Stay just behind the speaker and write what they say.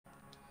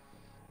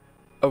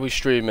Are we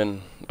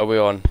streaming? Are we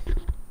on?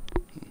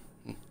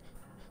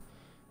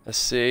 Let's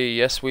see.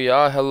 Yes, we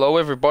are. Hello,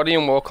 everybody,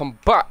 and welcome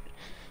back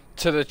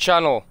to the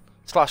channel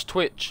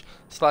 /Twitch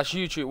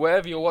 /YouTube,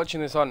 wherever you're watching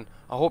this on.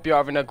 I hope you're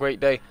having a great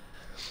day.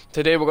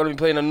 Today we're going to be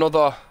playing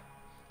another.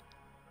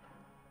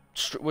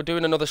 We're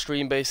doing another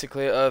stream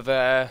basically of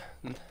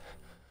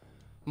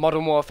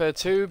Modern Warfare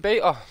 2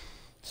 beta.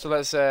 So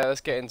let's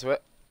get into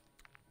it.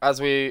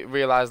 As we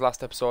realised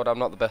last episode, I'm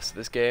not the best at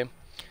this game.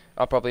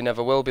 I probably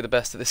never will be the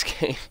best at this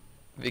game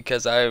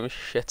because I am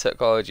shit at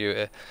Call of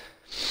Duty.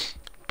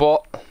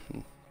 But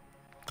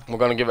we're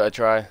gonna give it a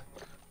try.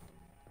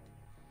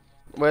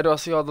 Where do I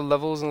see all the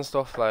levels and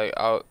stuff? Like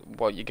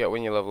what you get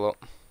when you level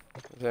up?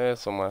 There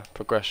somewhere.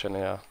 Progression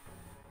here.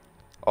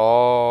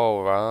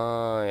 Oh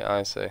right,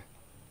 I see.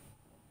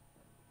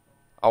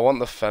 I want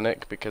the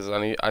Fennec because I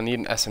need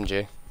an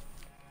SMG.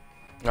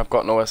 I've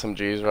got no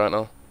SMGs right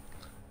now.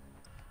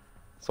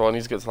 So I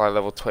need to get to like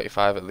level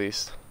 25 at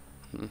least.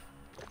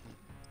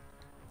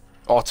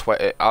 Or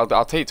 20.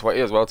 I'll take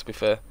 20 as well, to be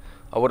fair.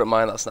 I wouldn't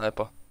mind that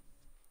sniper.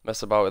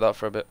 Mess about with that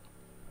for a bit.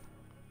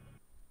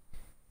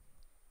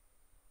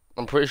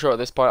 I'm pretty sure at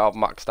this point I've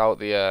maxed out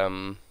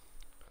the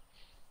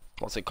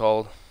what's it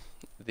called?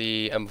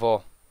 The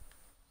M4. I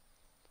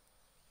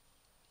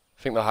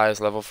think the highest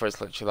level for it's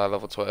literally like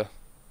level 20.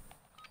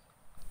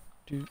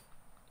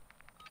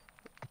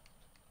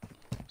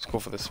 Let's go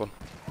for this one.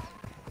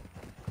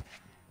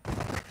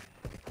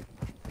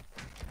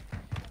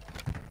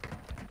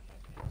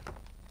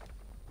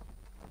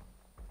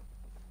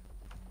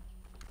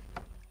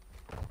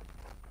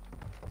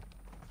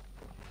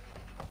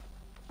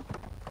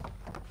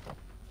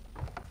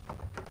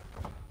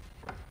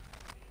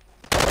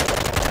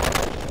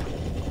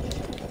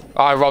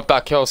 I robbed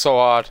that kill so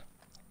hard.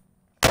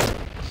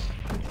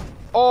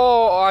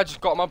 Oh, I just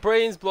got my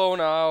brains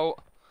blown out.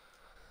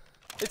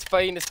 It's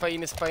fine, it's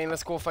fine, it's fine.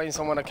 Let's go find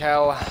someone to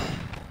kill.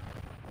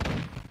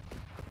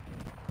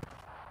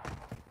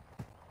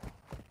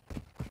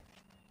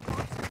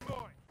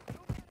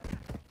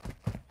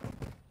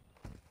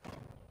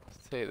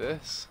 Let's take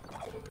this.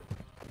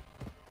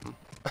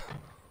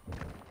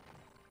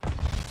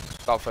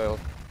 That failed.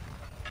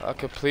 That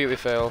completely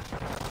failed.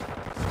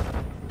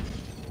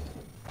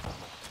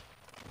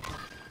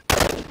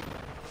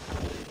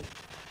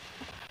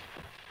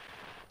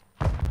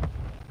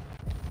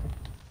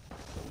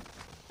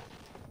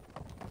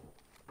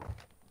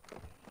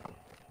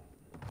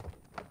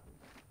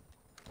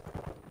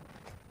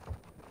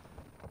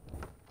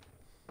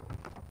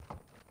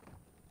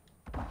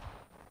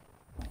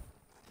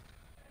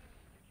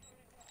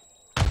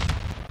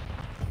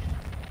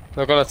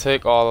 They're gonna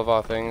take all of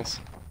our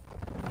things.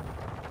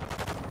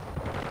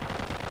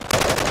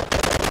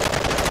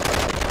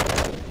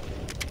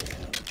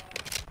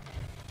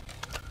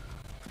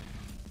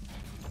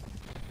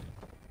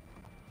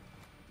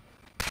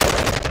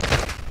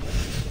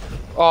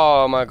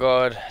 Oh my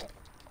god.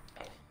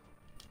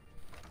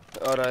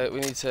 Alright,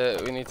 we need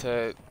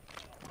to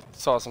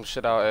sort some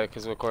shit out here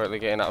because we're currently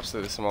getting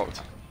absolutely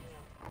smoked.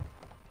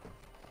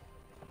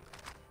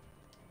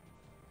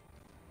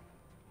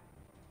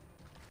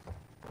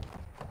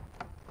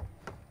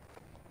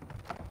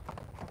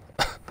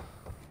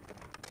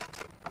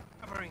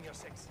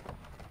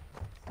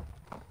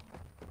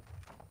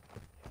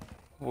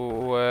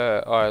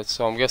 Alright,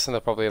 so I'm guessing they're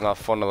probably in that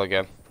funnel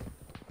again.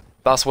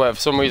 That's where, for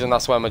some reason,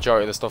 that's where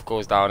majority of the stuff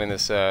goes down in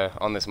this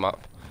on this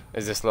map.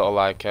 Is this little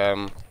like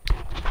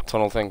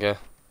tunnel thing here?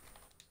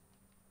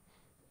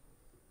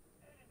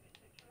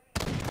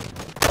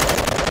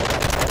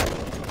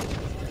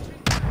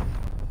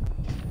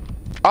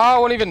 Ah, I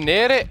wasn't even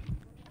near it.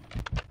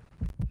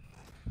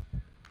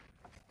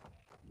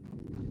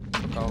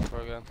 Go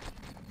for again.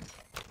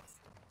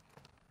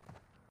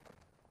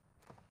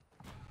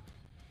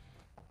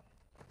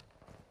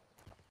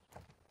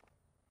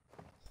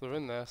 They're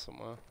in there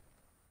somewhere.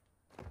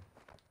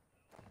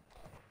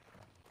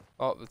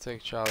 Oh, they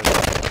take Charlie.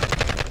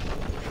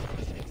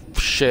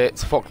 Shit,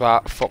 fuck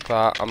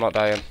that, I'm not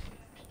dying.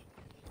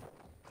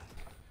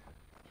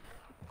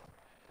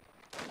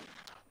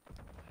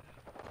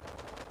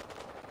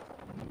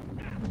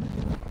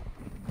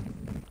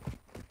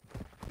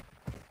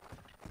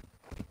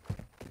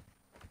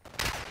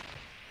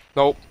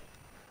 Nope.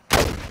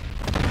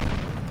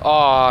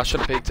 Oh, I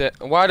should have peeked it.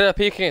 Why did I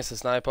peek against the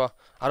sniper?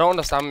 I don't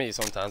understand me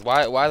sometimes.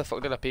 Why the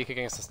fuck did I peek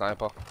against the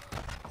sniper?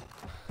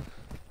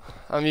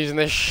 I'm using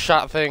this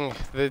shat thing.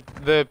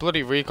 The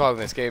bloody recoil in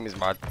this game is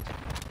mad.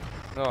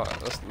 No,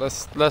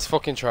 let's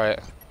fucking try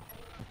it.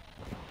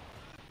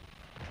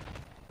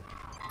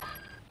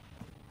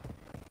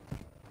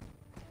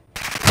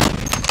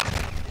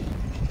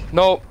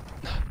 Nope.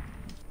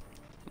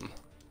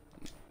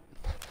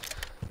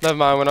 Never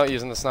mind, we're not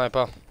using the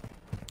sniper.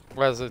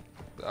 Where's the?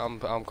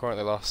 I'm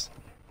currently lost.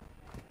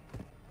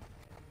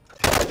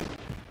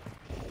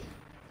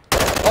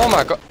 Oh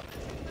my god!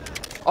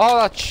 Oh,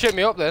 that shit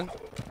me up then. I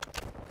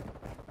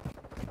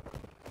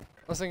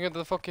was thinking, what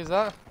the fuck is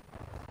that?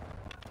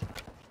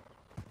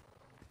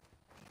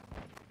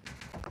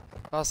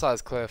 That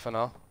side's clear for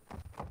now.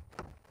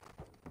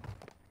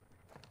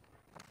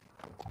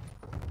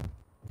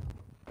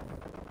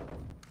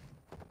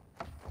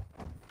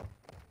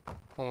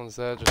 No one's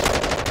there,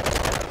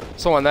 just...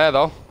 Someone there,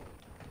 though.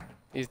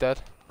 He's dead.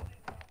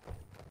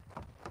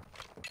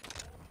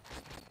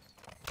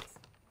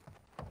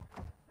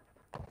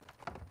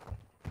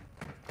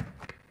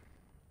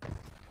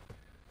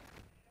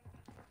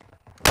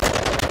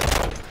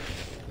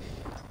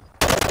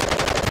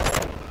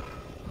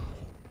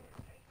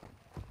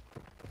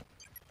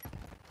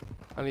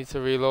 I need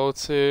to reload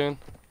soon.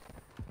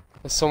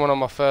 There's someone on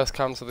my first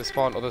cam, so they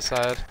spawned other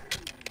side.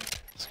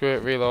 Screw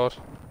it, reload.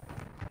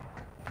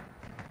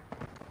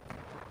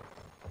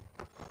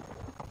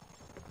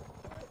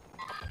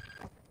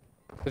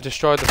 They've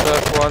destroyed the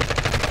first one.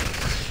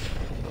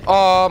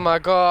 Oh my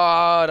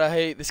god, I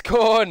hate this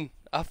gun.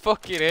 I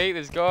fucking hate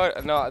this gun.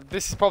 No,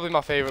 this is probably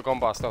my favourite gun,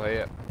 but I still hate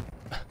it.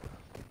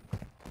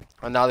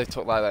 And now they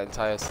took like that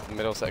entire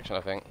middle section,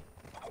 I think.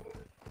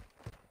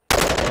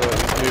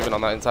 He's moving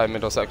on that entire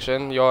middle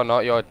section. You're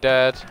not, you're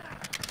dead.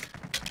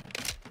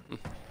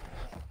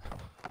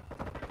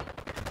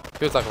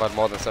 Feels like I've had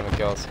more than 7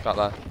 kills, can't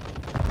lie.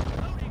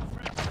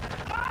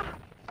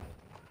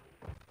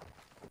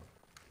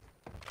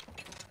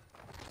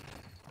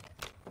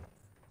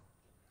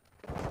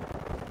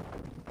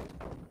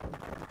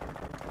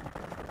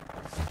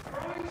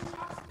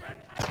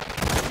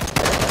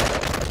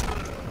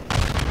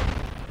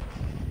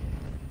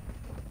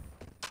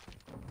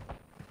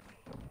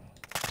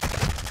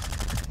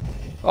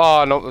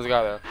 Oh no, there's a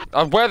guy there.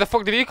 And where the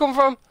fuck did he come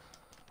from?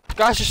 The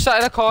guy's just sat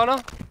in a corner.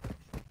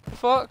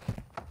 Fuck.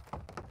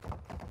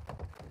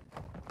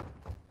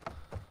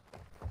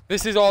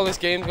 This is all this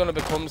game's gonna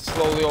become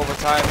slowly over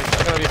time.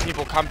 It's gonna be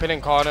people camping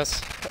in corners.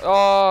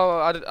 Oh,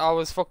 I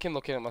was fucking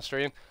looking at my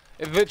stream.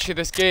 Literally,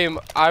 this game,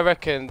 I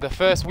reckon, the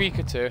first week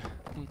or two,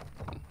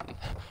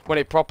 when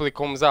it properly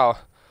comes out,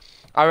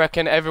 I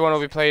reckon everyone will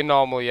be playing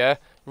normal, yeah?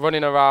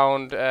 Running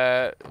around,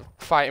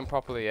 fighting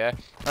properly, yeah?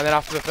 And then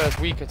after the first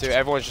week or two,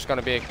 everyone's just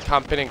gonna be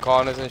camping in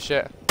corners and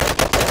shit.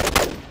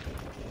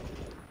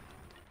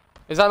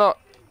 Is that not...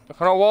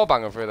 Can I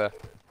wallbang him through there?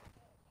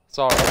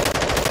 Sorry.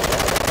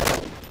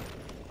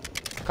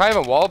 Can't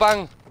even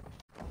wallbang.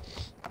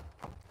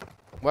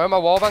 Where are my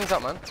wallbangs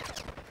at, man?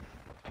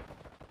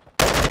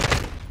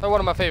 They're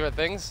one of my favourite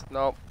things.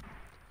 No.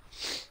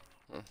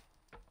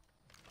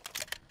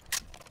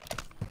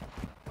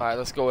 Alright,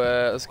 let's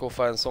go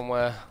find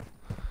somewhere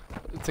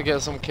to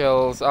get some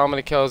kills. How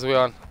many kills are we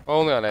on?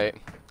 Only on 8.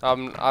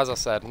 As I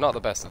said, not the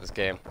best at this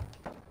game.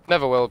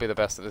 Never will be the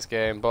best at this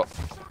game, but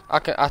I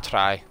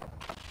try.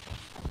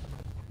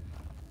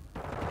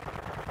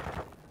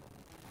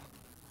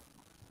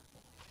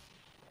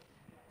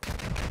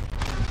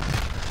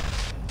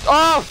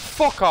 Oh,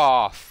 fuck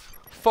off!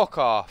 Fuck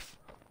off.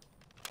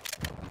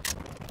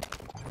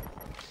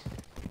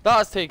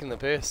 That's taking the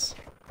piss.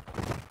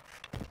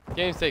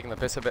 Game's taking the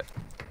piss a bit.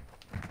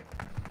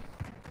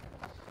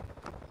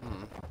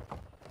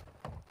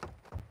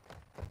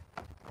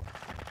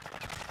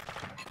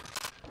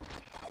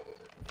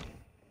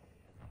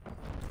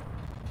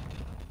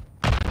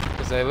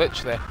 Because they're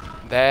literally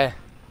there.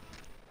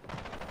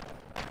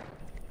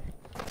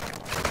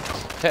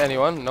 Hit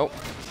anyone? Nope.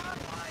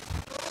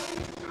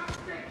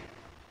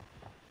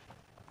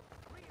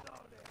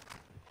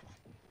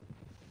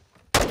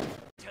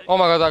 Oh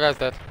my god, that guy's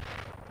dead.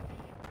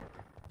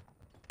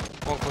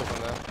 One clip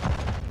from there.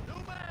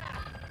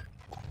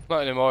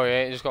 Not anymore, he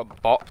ain't. He just got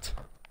bopped.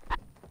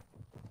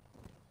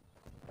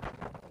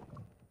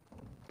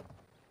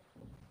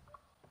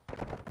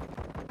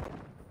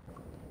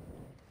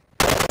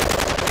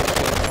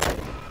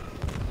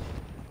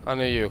 I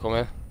knew you were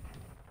coming.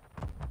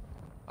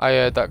 I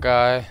heard that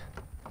guy.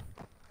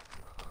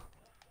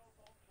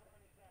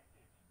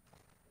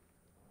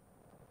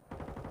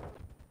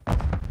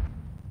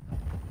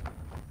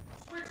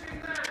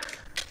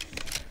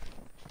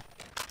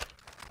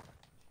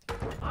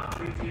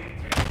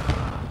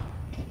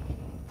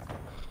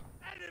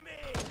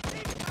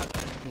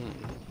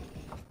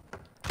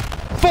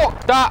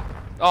 Fuck that!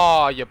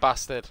 Oh, you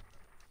bastard.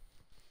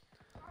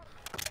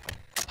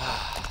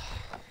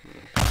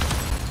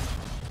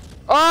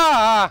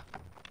 Ah!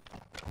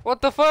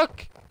 What the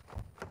fuck?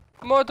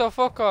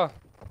 Motherfucker.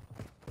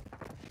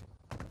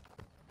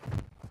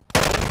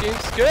 This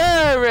game's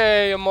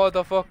scary, you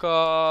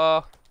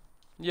motherfucker.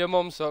 Your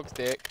mum sucks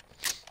dick.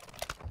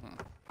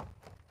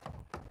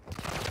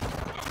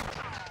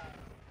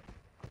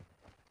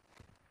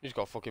 You just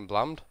got fucking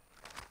blammed.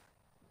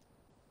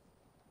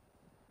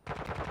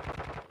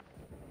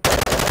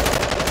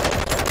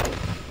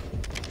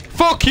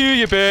 Fuck you,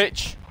 you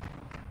bitch!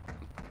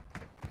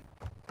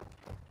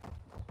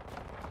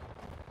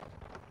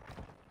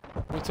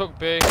 We took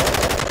B.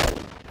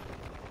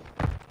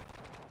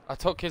 I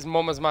took his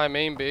mum as my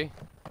main B,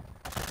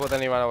 but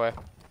then he ran away.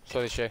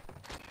 So did she.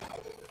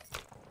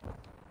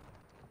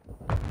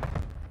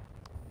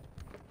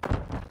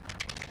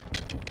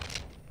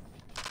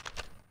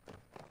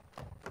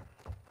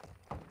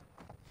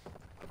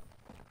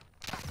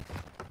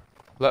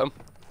 Let him.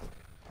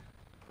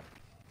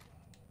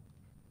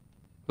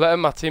 Let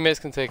him, my teammates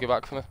can take it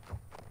back for me.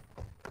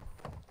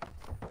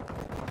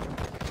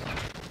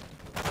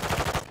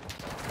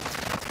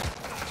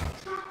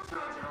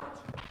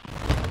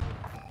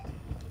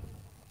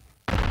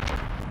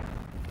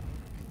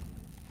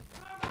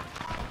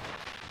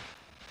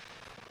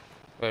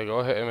 There you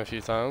go, hit him a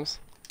few times.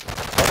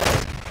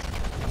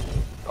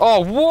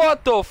 Oh,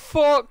 what the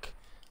fuck?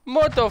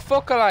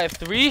 Motherfucker, like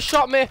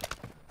 3-shot me.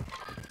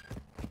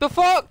 The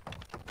fuck?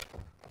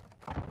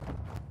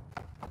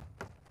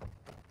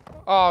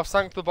 Oh, I've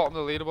sank to the bottom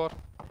of the leaderboard.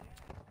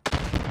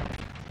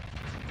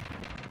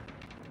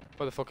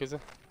 Where the fuck is he?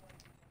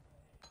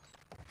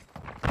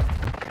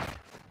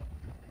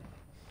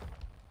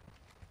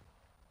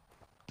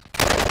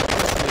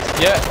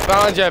 Yeah,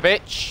 behind you,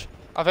 bitch.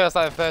 I think that's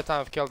like the 3rd time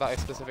I've killed that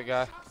specific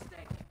guy.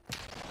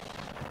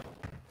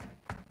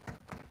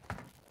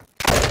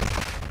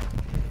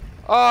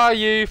 Oh,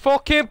 you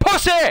fucking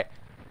pussy!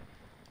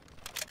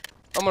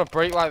 I'm gonna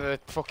break like the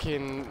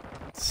fucking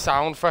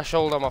sound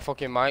threshold on my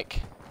fucking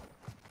mic.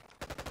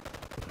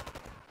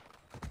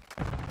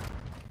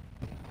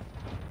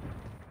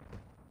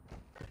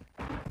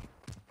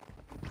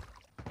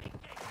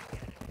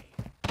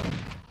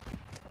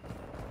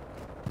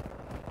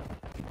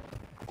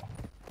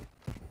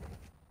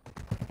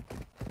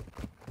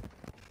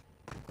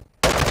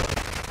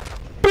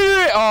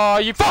 Oh,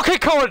 you fucking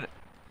cunt!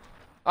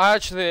 I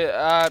actually,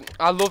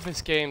 I love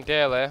this game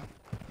dearly.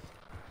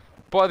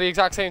 But at the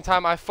exact same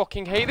time, I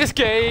fucking hate this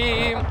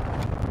game!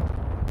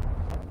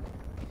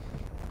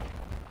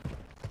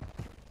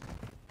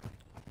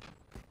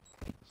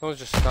 Someone's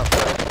just snapped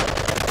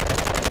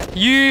there.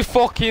 You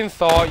fucking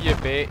thought, you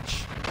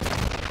bitch.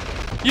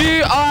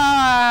 You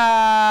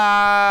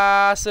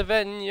are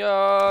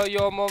Savenya,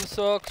 your mum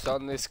sucks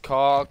on this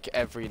cock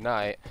every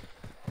night.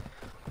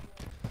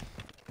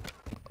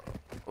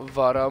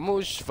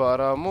 Varamush,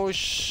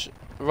 Varamush,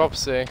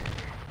 Robsy.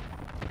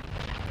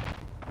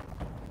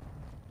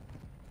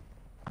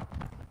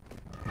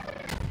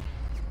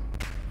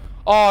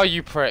 Oh,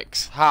 you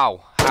pricks.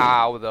 How?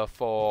 How the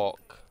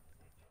fuck?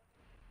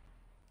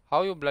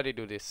 How you bloody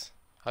do this?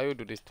 How you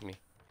do this to me?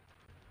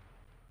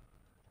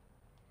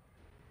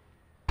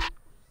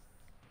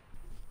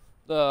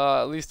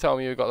 At least tell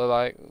me you got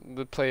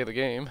the play of the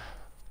game.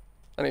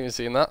 I didn't even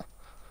seen that.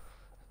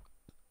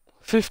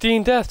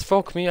 15 deaths.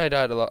 Fuck me, I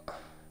died a lot.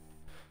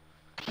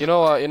 You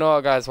know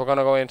what, guys? We're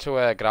gonna go into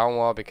ground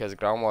war because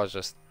ground war is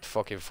just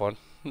fucking fun.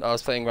 I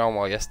was playing ground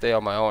war yesterday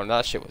on my own.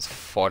 That shit was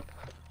fun.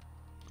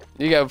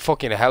 You get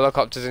fucking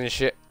helicopters and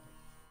shit,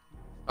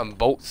 and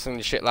boats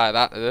and shit like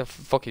that. The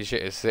fucking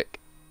shit is sick.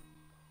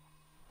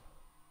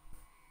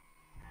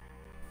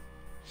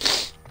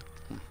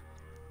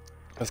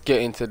 Let's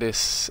get into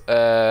this.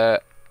 Have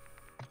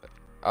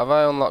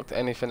I unlocked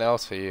anything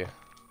else for you?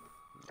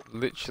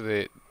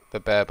 Literally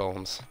the bare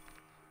bones.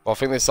 Well, I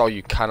think this is all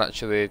you can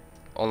actually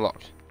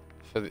unlock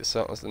for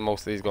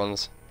most of these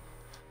guns.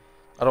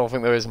 I don't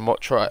think there is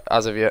much right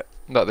as of yet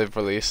that they've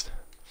released.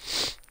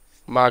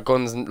 My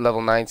gun's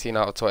level 19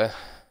 out of 20.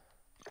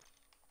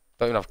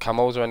 Don't even have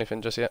camos or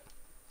anything just yet.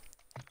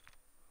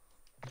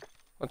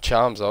 Got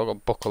charms though,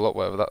 got buckle up,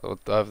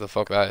 whatever the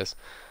fuck that is.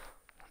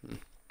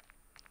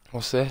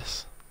 What's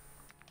this?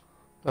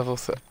 Level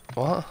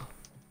what?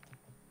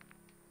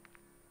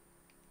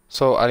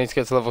 So I need to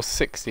get to level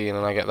 16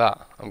 and I get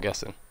that, I'm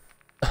guessing.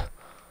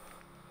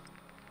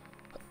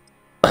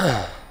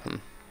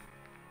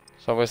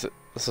 So where's it?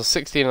 So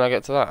 16 and I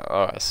get to that.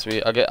 Alright,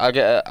 sweet. I get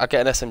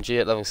an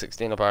SMG at level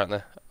 16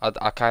 apparently.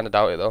 I kinda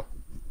doubt it though.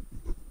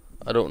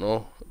 I don't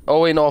know.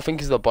 Oh wait, no, I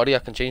think it's the body. I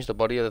can change the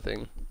body of the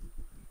thing.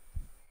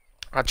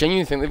 I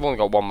genuinely think they've only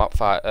got one map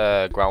fight,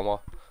 ground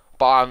war.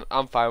 But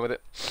I'm fine with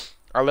it.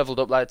 I leveled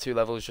up like 2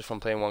 levels just from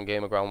playing one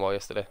game of ground war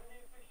yesterday.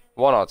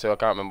 1 or 2, I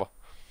can't remember.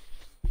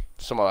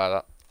 Something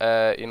like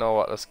that. You know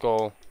what? Let's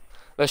go.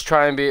 Let's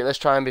try and be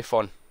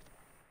fun.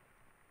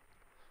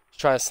 Let's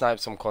try and snipe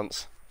some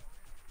cunts.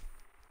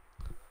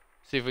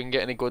 See if we can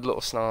get any good little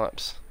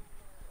snipes.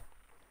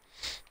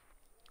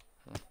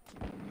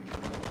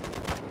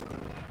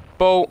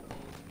 Bolt.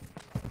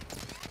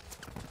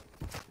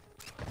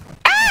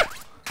 Ah!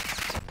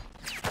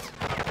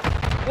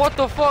 What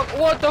the fuck?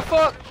 What the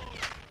fuck?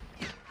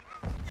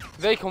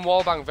 They can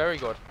wallbang very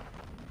good.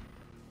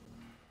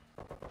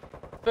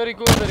 Very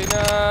good, very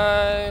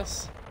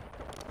nice.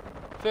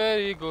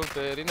 Very good,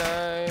 very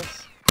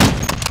nice.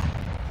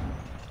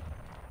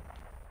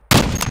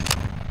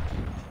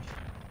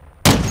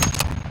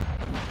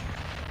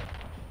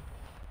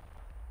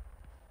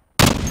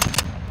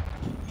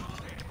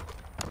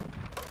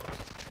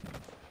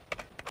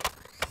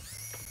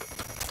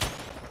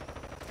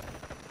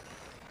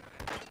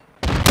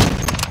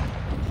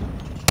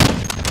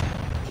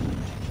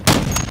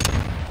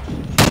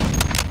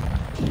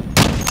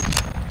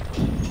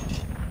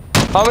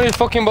 How many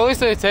fucking bullets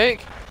did it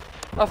take?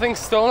 That thing's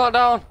still not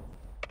down.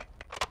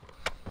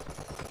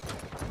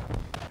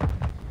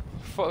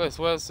 Fuck this,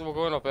 we're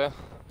going up here.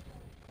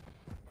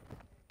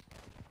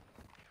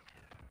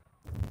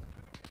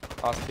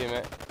 Last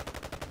teammate.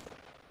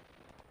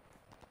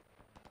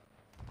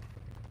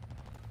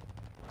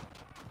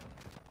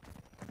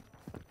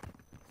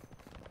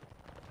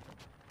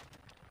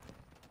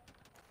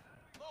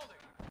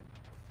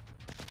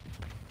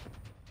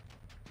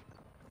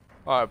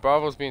 Alright,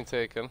 Bravo's being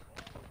taken.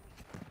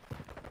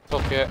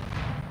 Took it.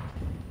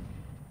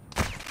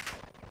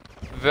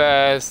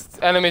 There's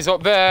enemies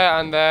up there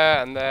and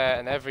there and there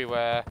and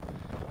everywhere.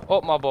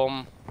 Up my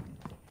bum.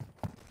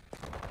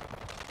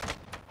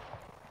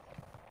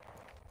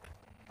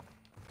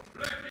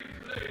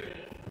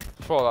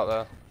 Throw that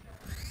there.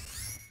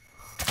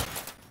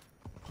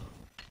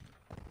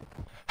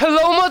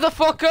 Hello,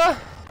 motherfucker!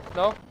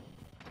 No?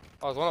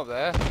 Oh, there's one up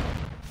there.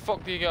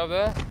 Fuck do you get up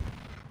there?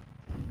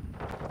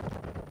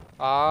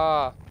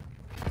 Ah.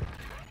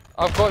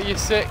 I've got you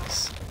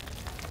 6.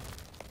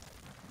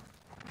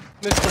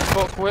 Mr.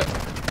 Fuckwit.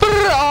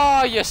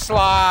 Oh, you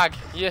slag!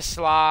 You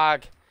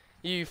slag!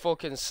 You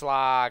fucking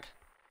slag.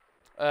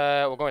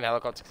 We're going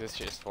helicopter because this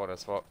shit is fun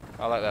as fuck.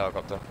 I like the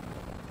helicopter.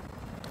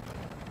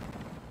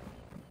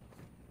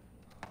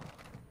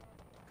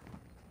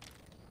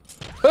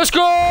 Let's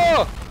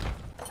go!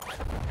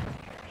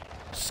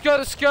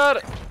 Scud,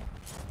 scud!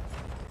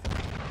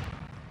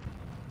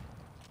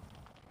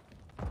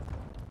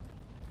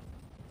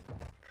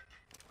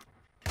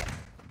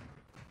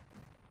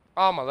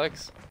 Oh, my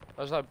legs.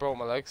 I just like broke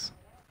my legs.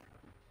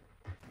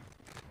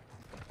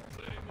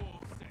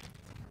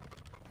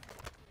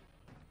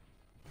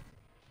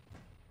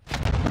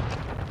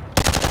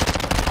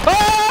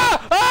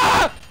 Ah!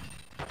 Ah!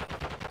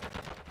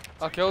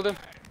 I killed him.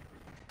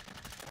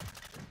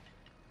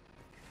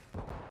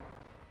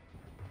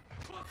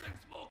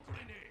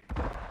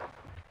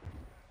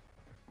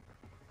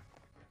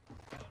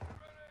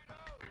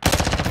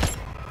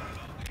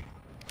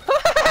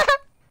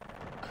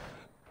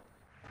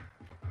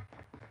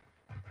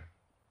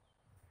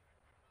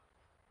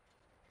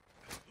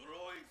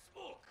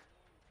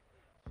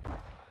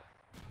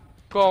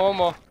 Go on, one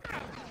more.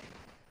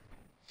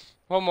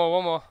 One more,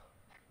 one more.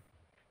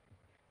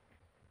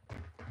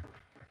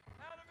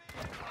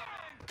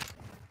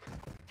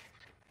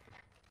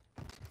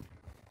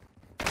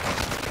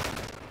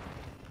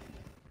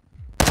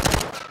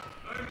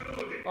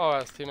 Oh,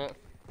 that's teammate.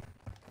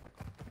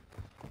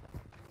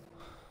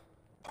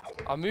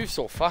 I move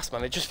so fast,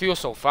 man. It just feels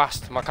so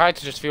fast. My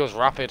character just feels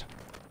rapid.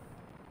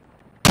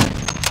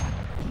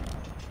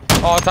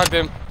 Oh, I tagged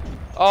him.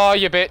 Oh,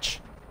 you bitch.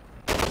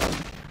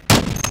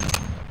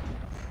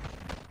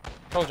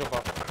 Don't jump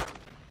off.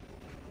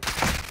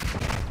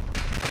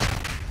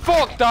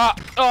 Fuck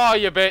that! Oh,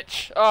 you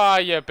bitch. Oh,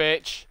 you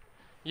bitch.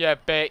 You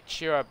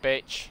bitch. You're a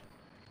bitch.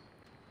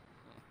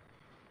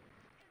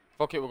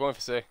 Fuck it, we're going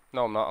for C.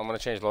 No, I'm not. I'm going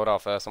to change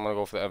loadout first. I'm going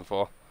to go for the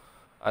M4.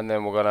 And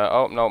then we're going to...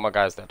 Oh, no, my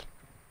guy's dead.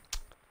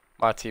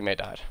 My teammate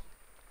died.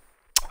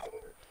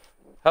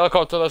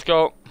 Helicopter, let's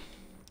go.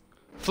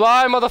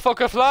 Fly,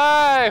 motherfucker,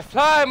 fly!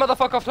 Fly,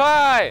 motherfucker,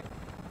 fly!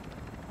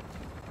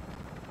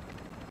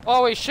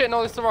 Oh, wait, shit,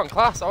 no, this is the wrong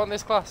class. I want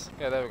this class.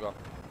 Yeah, there we go.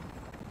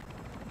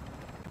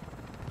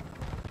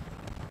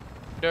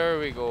 There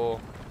we go.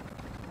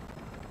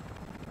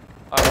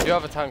 Alright, we do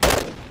have a tank.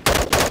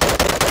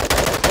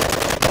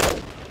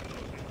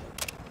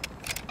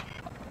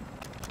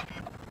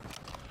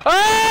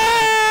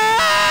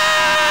 Ah!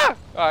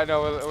 Alright,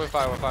 no, we're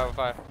fine, we're fine, we're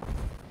fine.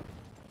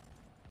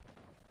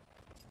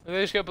 Did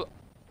they just get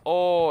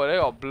oh, they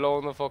got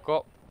blown the fuck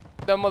up.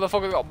 Them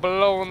motherfuckers got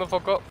blown the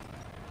fuck up.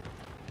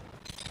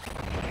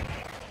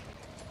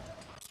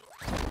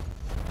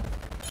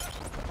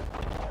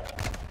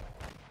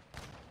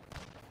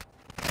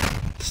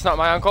 Snap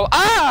my ankle.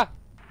 Ah!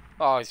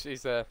 Oh,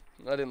 he's there.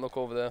 I didn't look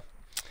over there.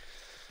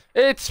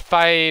 It's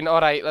fine.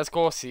 Alright, let's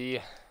go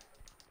see.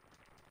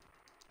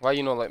 Why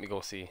you not let me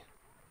go see?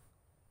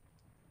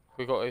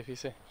 We got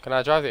APC. Can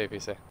I drive the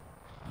APC?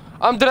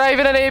 I'm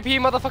driving an AP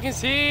motherfucking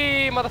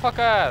C,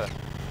 motherfucker!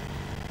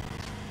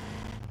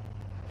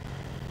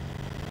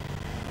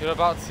 You're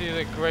about to see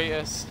the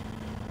greatest.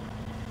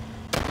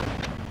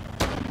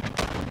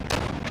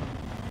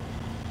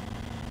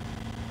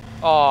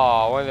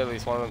 Oh, I wanted at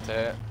least one of them to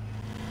hit.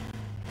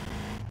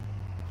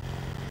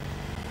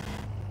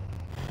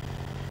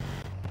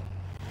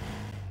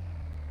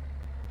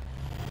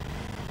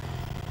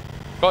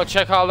 Gotta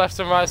check our lefts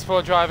and rights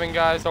before driving,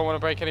 guys. Don't want to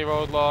break any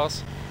road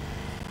laws.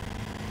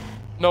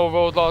 No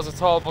road laws at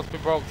all, but to be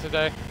broke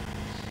today.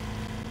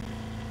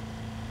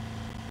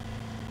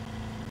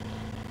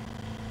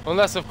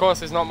 Unless, of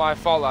course, it's not my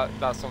fault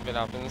that something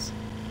happens.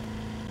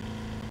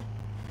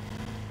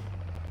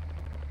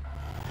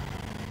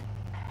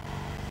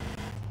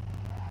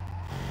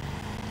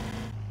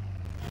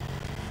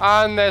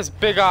 And there's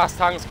big ass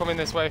tanks coming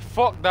this way.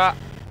 Fuck that.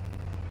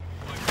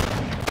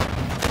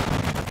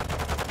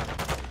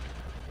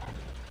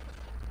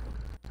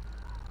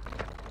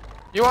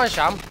 You want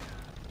sham?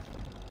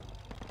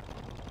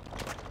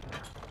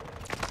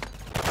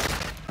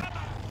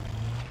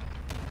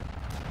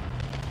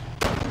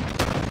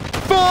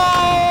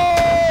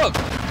 Fuck!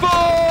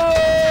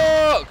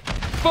 Fuck!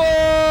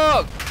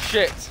 Fuck!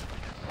 Shit.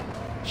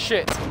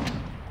 Shit.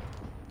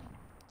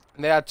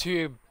 And they had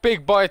two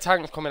big boy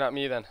tanks coming at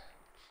me then.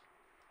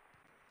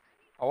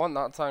 I want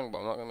that tank, but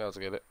I'm not going to be able to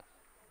get it.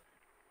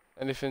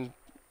 Anything...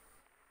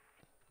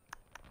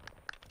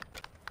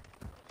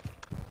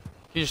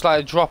 You just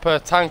like drop a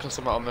tank or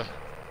something on me.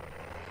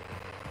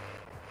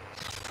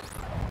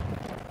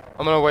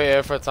 I'm gonna wait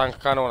here for a tank. I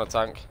kinda want a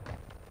tank.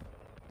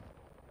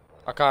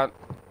 I can't.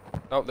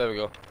 Oh, there we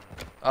go.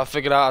 I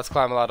figured out how to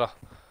climb a ladder.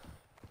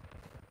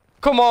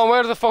 Come on,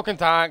 where are the fucking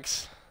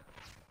tanks?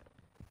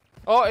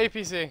 Oh,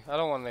 APC. I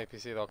don't want an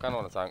APC though. I kind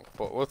of want a tank.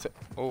 But we'll take.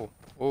 Oh,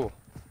 oh.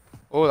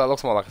 Oh, that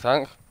looks more like a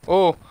tank.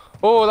 Oh,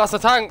 oh, that's a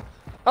tank.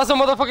 That's a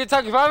motherfucking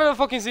tank. If I've ever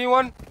fucking seen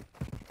one.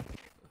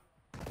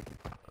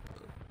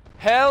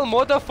 Hell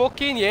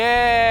motherfucking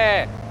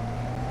yeah.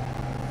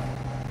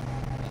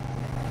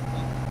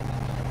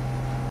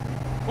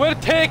 We're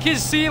taking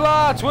C,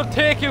 lads. We're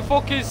taking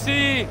fucking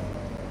C.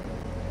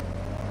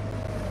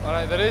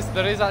 Alright,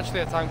 there is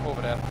actually a tank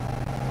over there.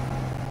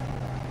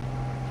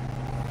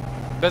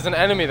 There's an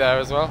enemy there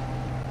as well.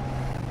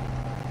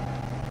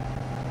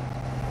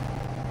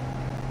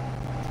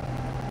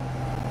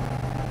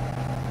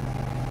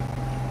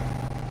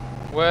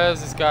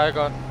 Where's this guy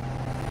gone?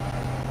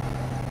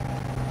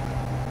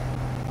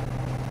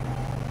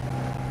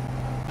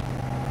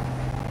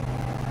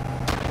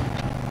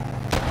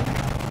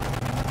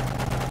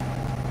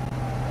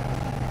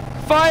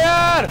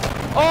 Fire!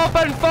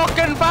 Open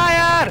fucking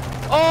fire!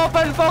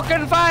 Open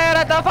fucking fire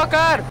at the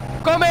fucker!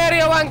 Come here,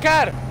 you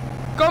wanker!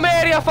 Come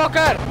here, you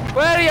fucker!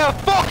 Where are you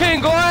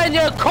fucking going,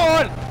 you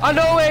cunt? I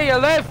know where you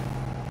live!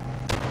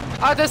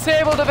 I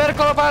disabled the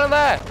vehicle up out of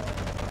there!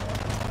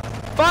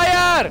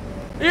 Fire!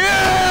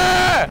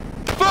 Yeah!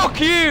 Fuck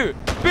you,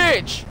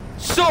 bitch!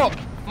 Suck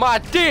my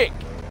dick!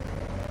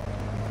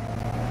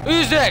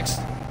 Who's next?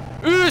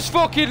 Who's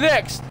fucking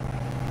next?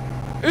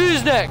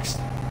 Who's next?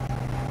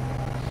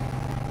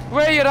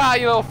 Where you at,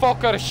 you little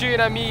fucker, shooting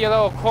at me, you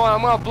little cunt?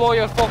 I'm gonna blow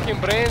your fucking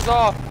brains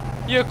off.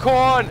 You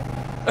cunt!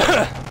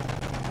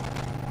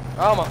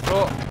 Oh, my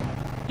throat.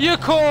 You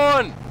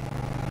cunt!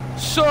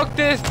 Suck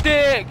this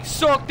dick!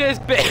 Suck this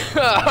bitch!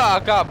 I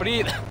can't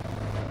breathe.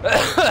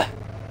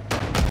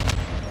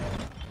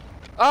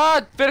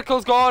 Ah,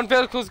 vehicle's gone,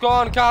 vehicle's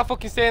gone. Can't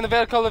fucking stay in the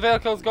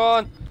vehicle's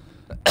gone.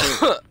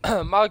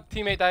 My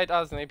teammate died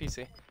as an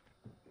APC.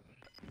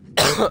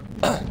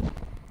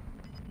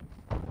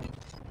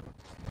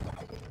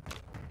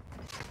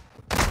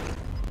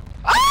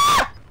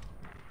 Ah!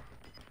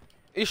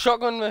 He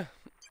shotgunned me.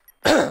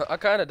 I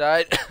kinda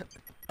died.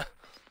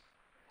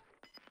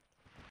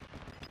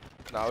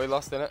 Nah, we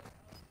lost in it.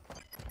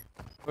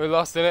 We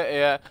lost in it,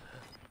 yeah.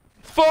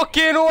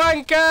 Fucking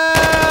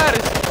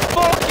wankers!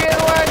 Fucking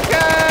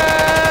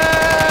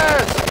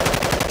wankers!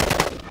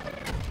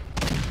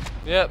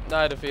 Yep,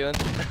 I had a feeling.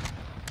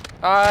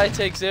 I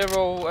take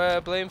zero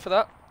blame for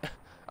that.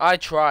 I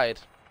tried.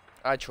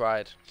 I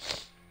tried.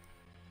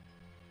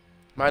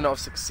 Might not have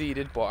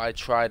succeeded, but I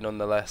tried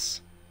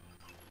nonetheless.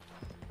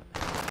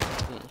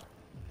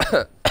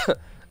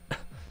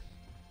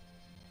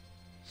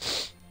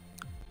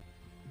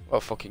 Well,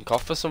 fucking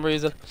cough for some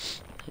reason.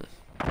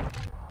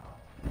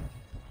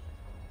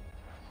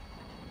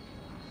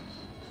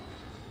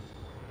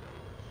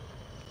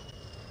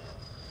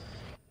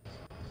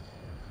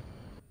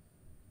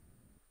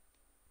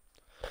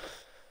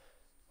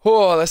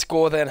 Oh, let's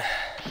go then.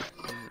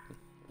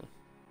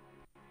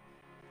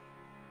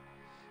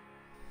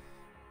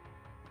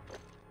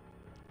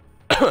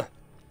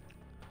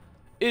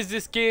 Is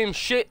this game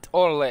shit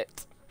or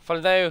lit? For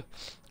now,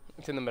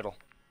 it's in the middle.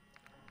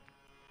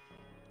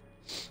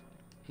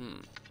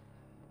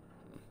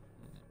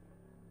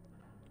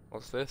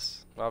 What's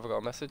this? Have I got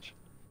a message?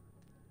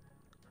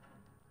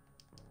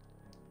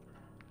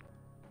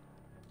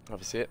 Have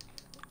you see it?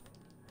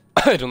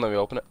 Don't let me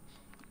open it.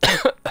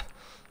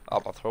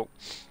 Out my throat.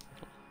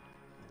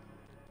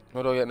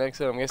 What do I get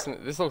next? I'm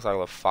guessing this looks like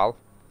a FAL.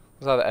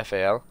 Looks like the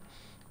FAL.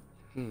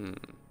 The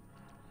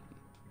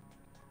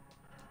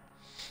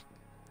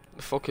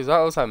fuck is that?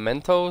 Looks like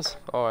Mentos.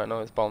 Oh, I know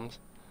it's bombs.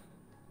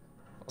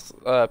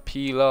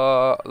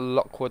 Peeler,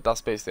 Lockwood.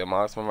 That's basically a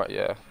marksman, right?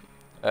 Yeah.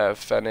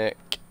 Fennec.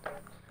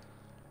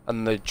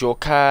 And the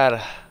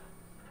Joker.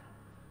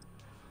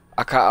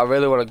 I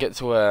really want to get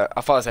to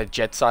I thought I said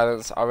Jet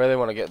Silence. I really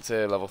want to get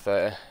to level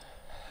 30.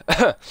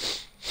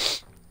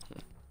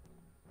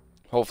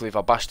 Hopefully if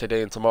I bash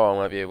today and tomorrow I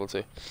might be able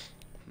to.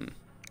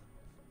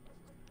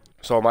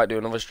 So I might do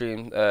another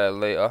stream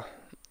later.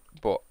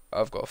 But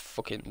I've got a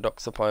fucking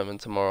doctor's appointment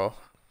tomorrow.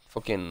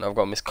 Fucking, I've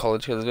got to miss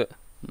college because of it.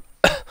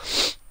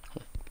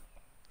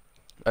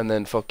 And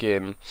then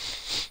fucking,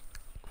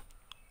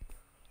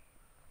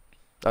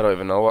 I don't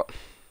even know what.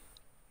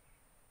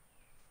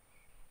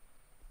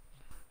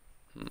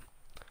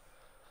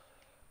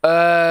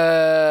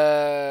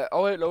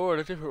 Oh wait, no, we're on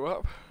a different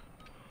map.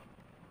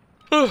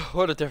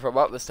 We're on a different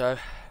map this time.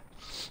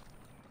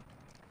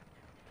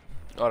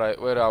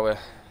 Alright, where are we?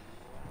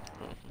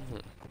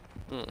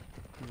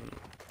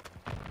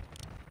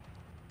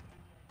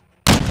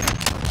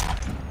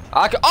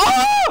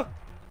 Oh!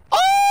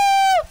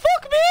 Oh!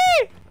 Fuck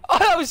me! Oh,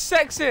 that was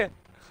sexy!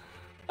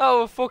 That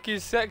was fucking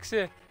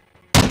sexy.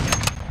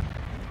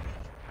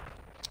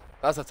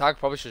 That's a tag,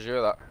 probably should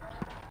do that.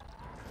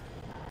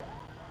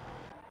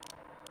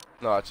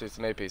 No, actually it's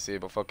an APC,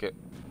 but fuck it.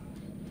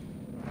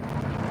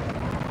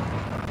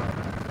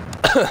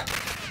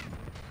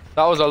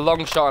 That was a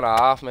long shot and a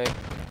half, mate.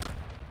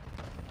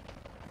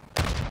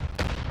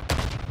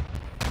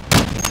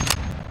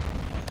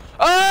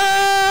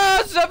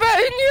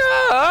 Pennsylvania!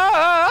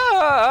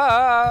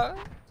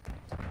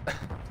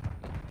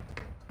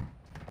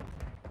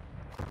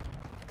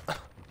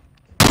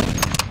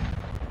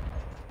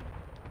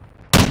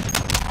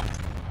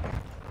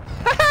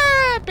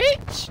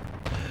 Bitch!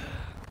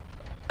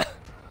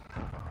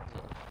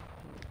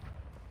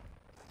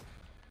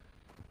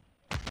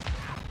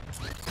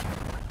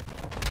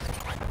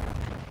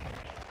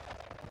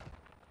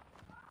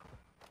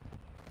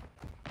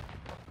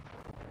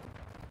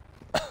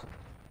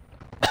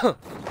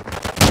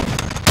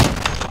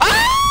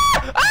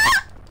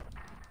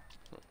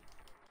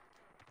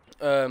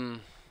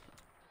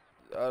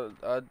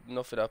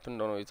 Nothing happened,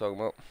 don't know what you're talking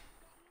about.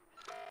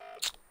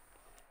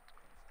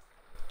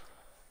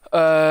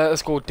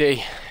 Let's go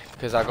D,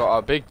 because I got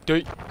a big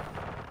D.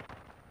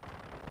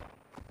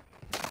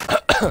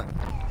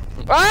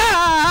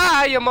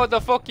 Ah, you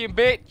motherfucking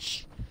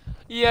bitch!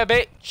 Yeah,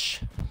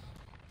 bitch!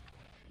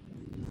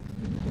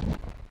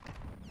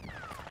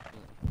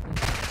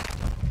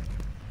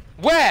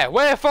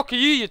 Where the fuck are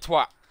you, you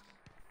twat?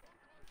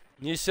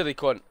 You silly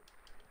cunt.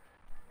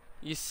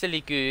 You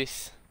silly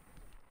goose.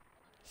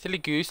 Silly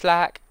goose,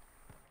 like.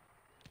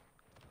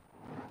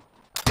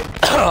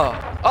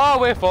 Oh,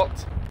 we're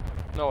fucked.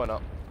 No, we're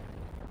not.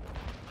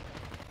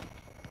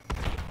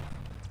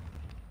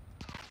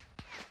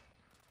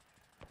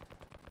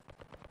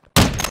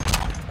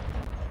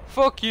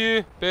 Fuck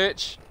you,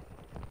 bitch.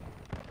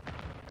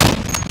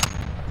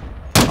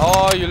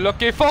 Oh, you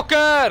lucky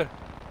fucker!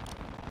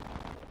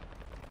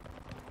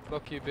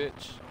 Fuck you,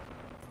 bitch.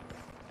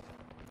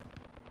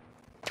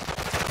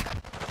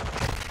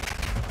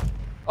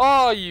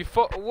 Oh, you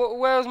fuck.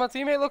 Where was my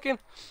teammate looking?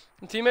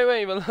 My teammate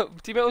wasn't even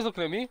teammate was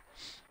looking at me.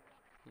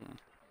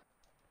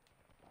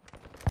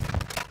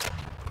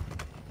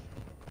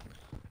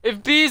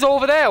 If B's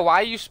over there,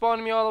 why are you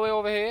spawning me all the way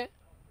over here?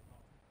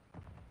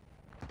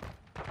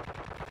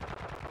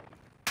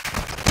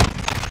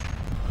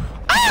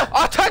 Ah!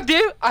 I tagged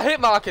him! I hit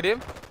marked him.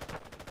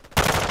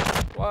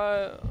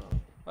 Why?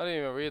 I didn't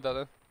even read that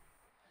then.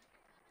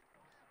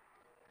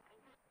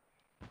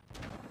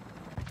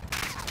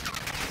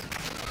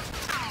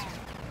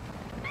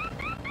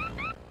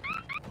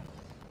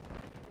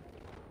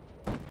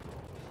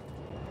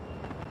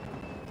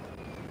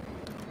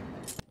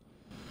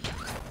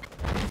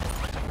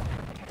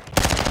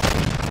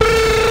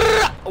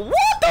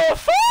 What the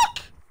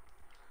fuck?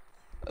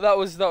 That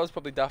was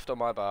probably daft on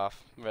my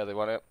behalf. Really,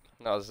 wasn't it?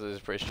 That was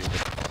pretty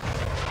stupid.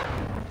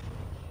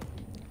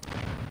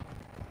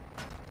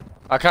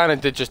 I kind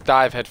of did just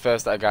dive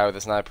headfirst at a guy with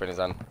a sniper in his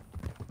hand.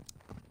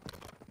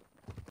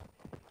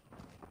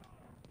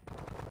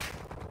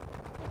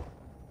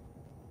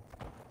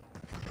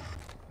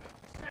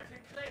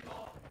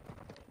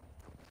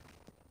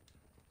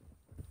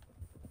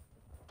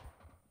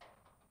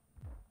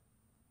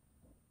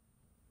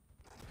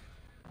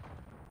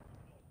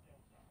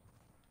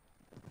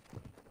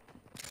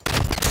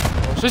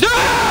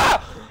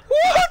 Ah!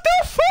 What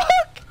the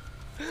fuck?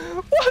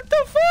 What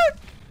the fuck?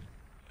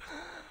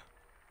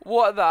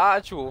 What the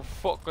actual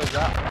fuck was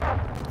that?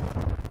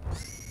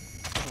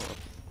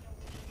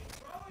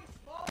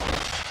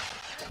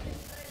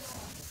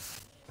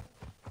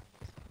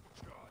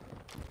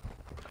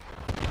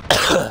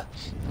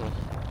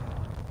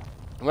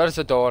 Where's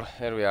the door?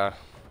 Here we are.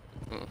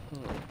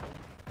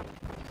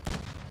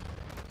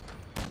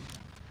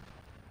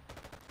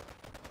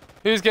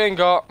 Who's getting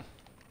got?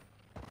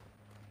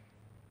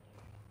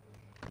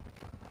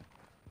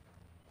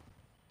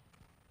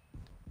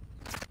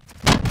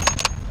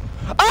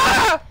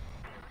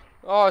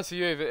 Oh, it's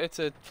you. It's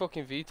a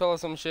fucking VTOL or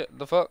some shit.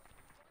 The fuck?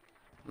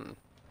 I'm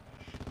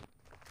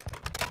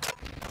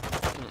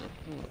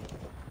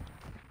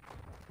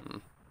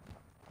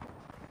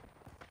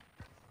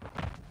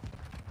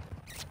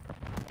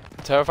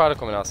terrified of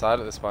coming outside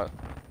at this point.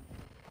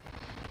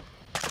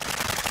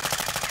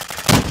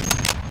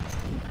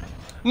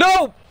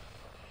 No!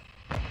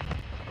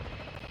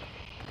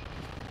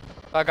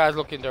 That guy's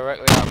looking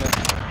directly at me.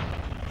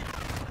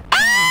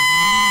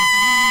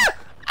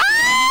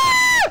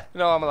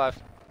 No, I'm alive.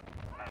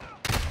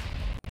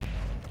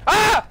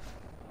 Ah!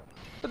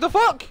 What the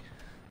fuck?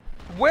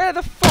 Where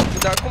the fuck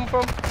did that come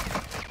from?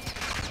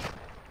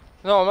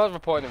 No, I'm not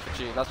reporting him for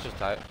cheating. That's just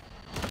tight.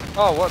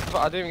 Oh, what the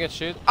fuck? I didn't even get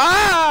shoot.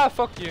 Ah!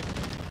 Fuck you.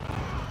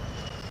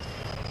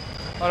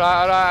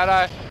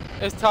 Alright.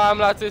 It's time,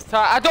 lads. It's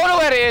time. I don't know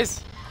where it is.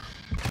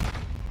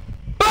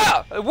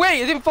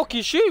 Wait, I didn't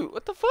fucking shoot.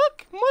 What the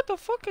fuck?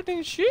 Motherfucker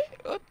didn't shoot.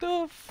 What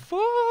the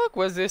fuck?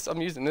 Where's this?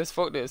 I'm using this.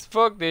 Fuck this.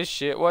 Fuck this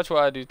shit. Watch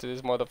what I do to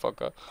this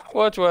motherfucker.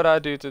 Watch what I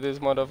do to this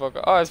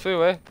motherfucker. Oh, it's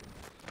freeway.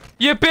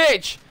 You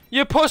bitch!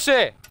 You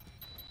pussy!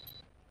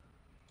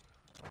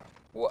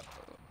 What?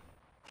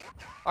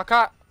 I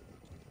can't.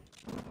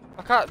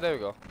 There we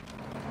go.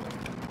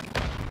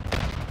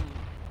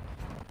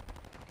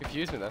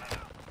 Confuse me then.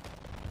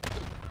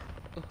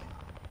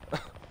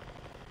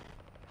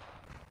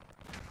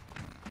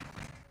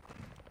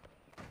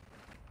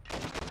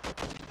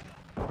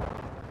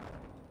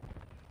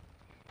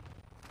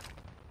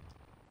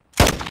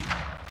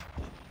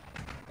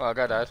 Oh, a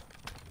guy died.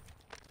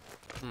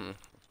 Hmm.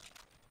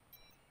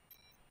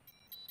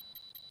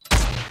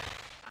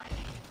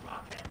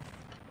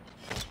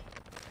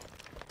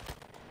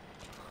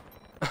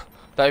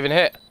 Don't even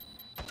hit.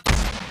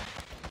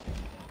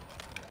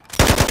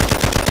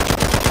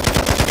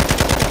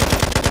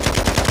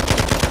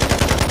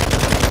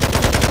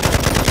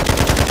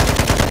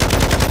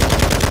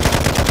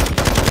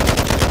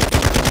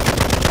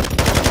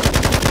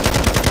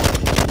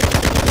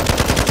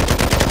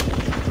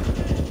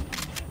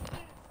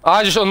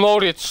 I just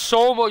unloaded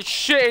so much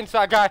shit into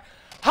that guy.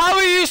 How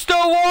are you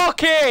still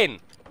walking?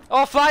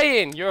 Or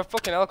flying? You're a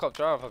fucking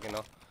helicopter, I don't fucking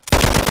know.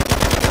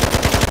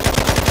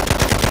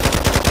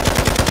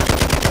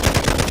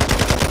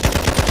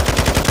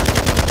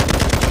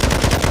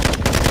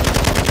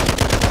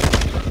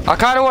 I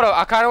kinda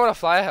wanna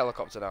fly a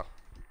helicopter now.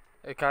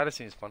 It kinda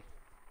seems fun.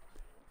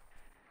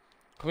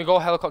 Can we go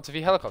helicopter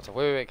v helicopter?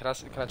 Wait, can I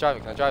drive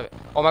it? Can I drive it?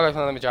 Oh my god,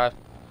 can I let me drive?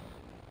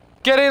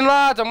 Get in,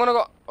 lads! I'm gonna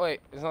go.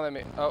 Wait, it's not letting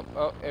me.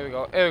 Oh, here we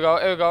go.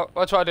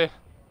 What do I do?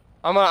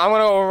 I'm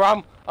gonna go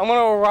ram. I'm gonna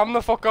go ram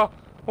the fucker.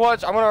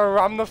 Watch, I'm gonna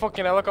ram the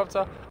fucking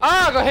helicopter.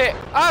 Ah, I got hit.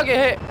 I'll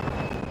get hit.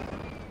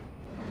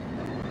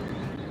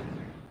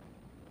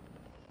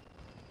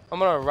 I'm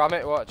gonna ram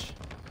it. Watch.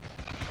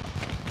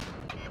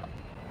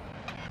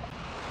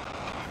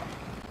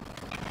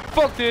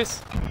 Fuck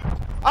this.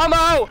 I'm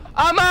out,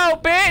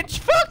 bitch.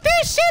 Fuck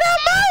this shit.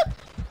 I'm out.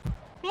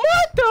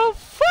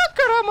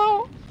 Motherfucker, I'm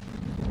out.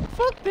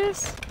 Fuck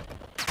this.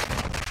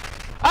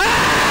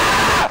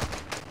 Ah!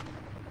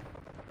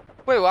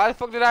 Wait, why the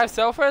fuck did I have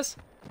self-res?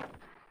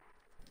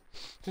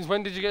 Since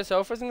when did you get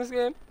self-res in this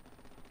game?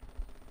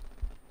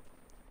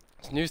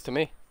 It's news to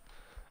me.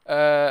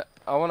 I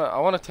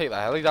wanna take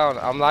that heli down.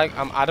 I'm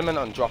adamant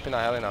on dropping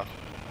that heli now.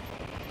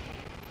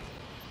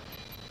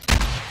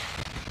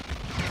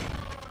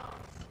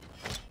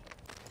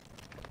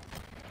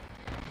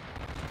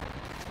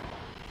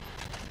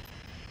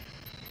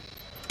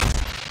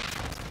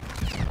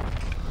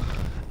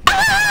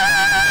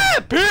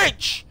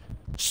 Bitch!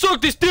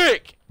 Suck this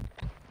dick!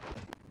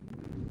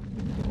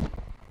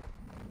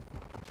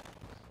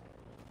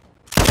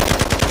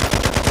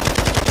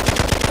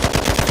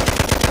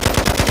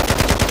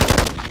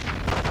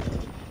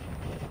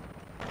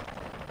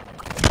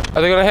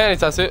 Are they gonna hit any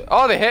tattoo?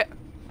 Oh, they hit!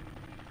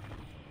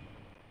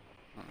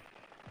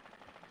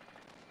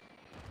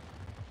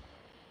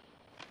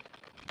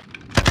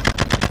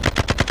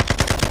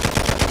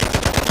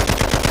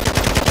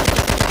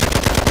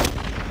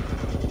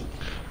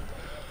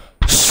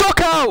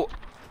 Suck out!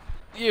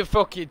 You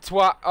fucking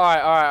twat.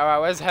 Alright.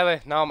 Where's the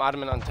heli? Now I'm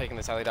adamant on taking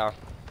this heli down.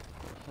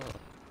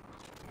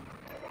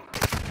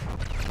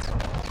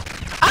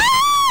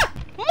 Ah!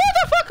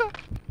 Motherfucker!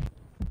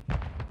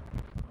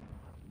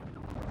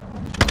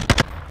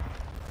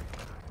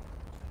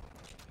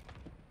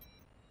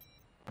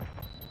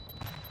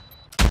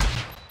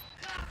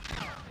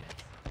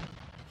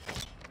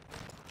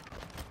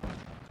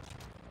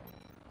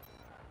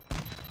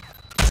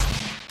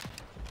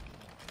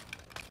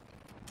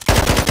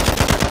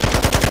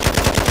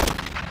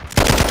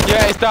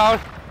 Yeah, it's down.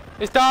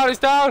 It's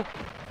down.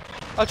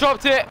 I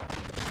dropped it.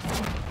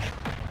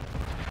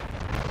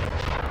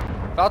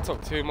 That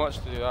took too much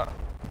to do that.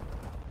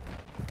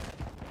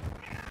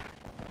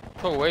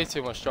 Took way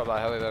too much to drop that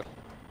heli then.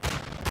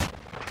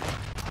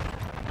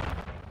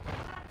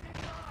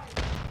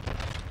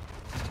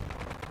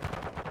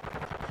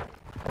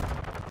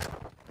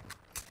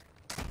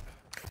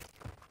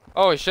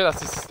 Oh shit,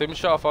 that's a stim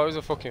shot. I thought it was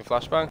a fucking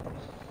flashbang.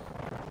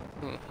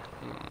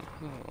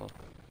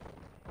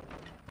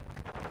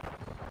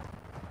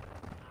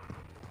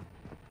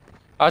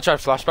 I tried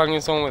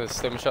flashbanging someone with a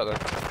stim shot then.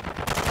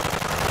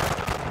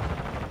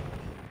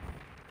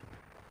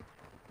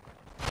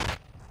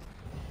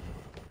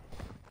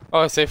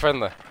 Oh, say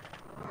friendly.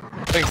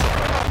 Thanks.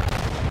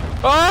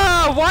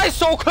 Ah, why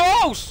so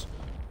close?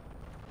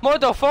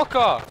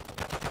 Motherfucker.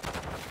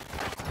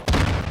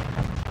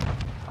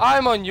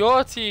 I'm on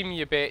your team,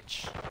 you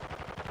bitch.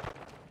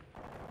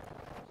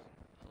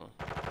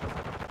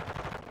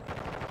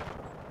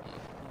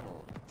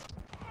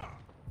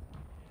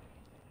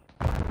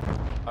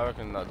 I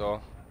reckon that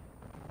door.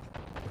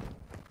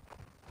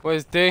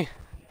 Where's D?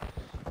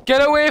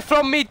 Get away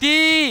from me,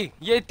 D!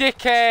 You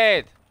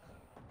dickhead!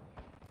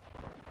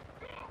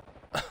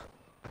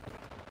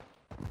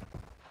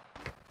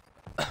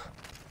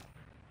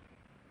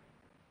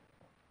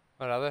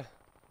 Where are they?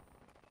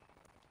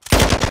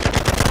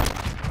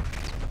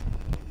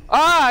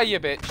 Ah, you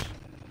bitch!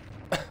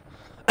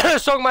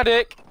 Suck my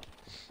dick!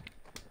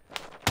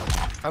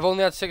 I've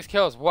only had 6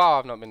 kills. Wow,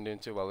 I've not been doing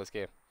too well this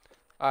game.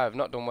 I have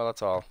not done well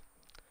at all.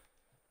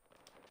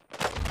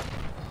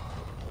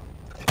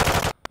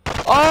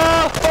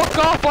 Oh, fuck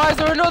off! Why is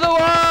there another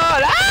one?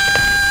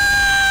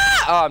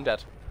 Ah! Oh, I'm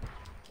dead.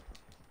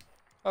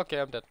 Okay,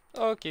 I'm dead.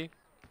 Okay.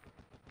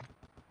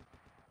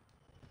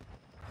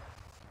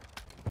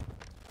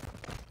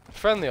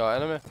 Friendly or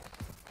enemy?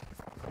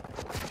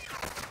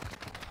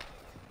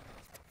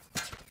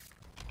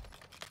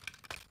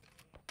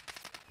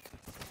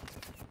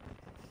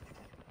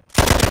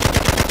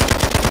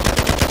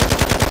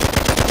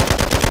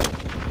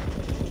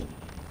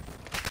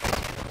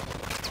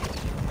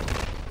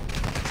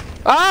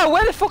 Ah,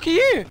 where the fuck are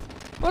you?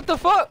 What the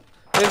fuck?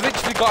 They've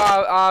literally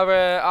got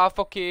our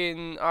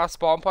fucking our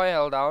spawn point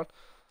held down.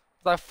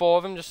 There's like 4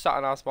 of them just sat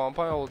on our spawn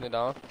point holding it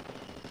down.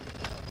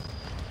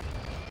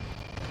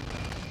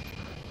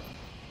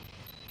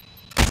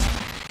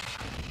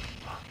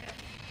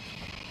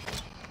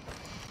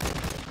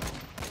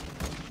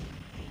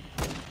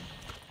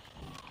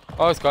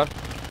 Oh, it's gone.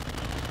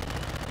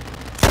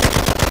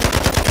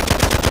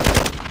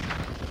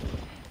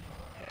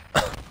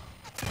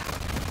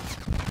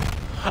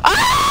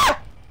 Ah!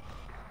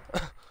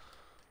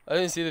 I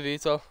didn't see the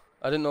VTOL.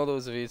 I didn't know there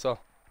was a VTOL.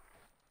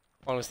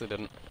 Honestly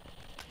didn't.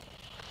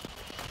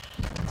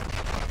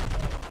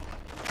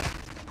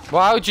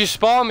 Why would you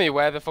spawn me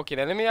where the fucking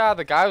enemy are?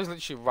 The guy was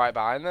literally right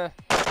behind there.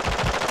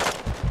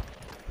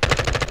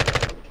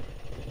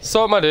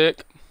 Suck my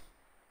dick.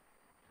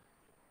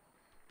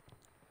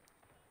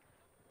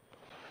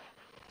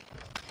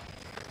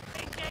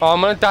 Oh,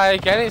 I'm gonna die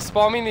again. It's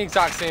spawned me in the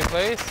exact same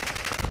place.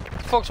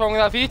 The fuck's wrong with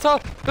that VTOL?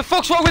 The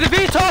fuck's wrong with the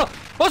VTOL?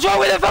 What's wrong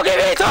with the fucking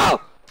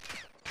VTOL?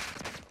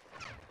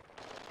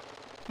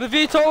 The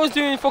VTOL was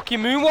doing fucking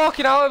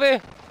moonwalking out of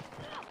it.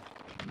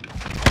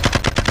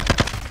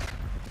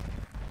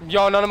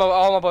 Yo, none of my,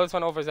 all my bullets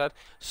went over his head.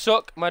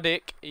 Suck my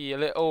dick, you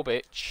little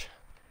bitch.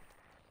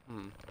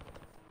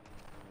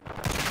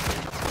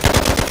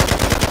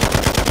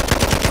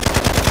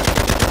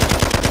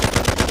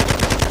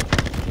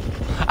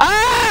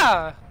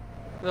 Ah!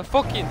 The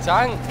fucking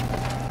tank.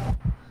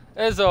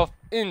 There's a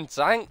in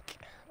tank.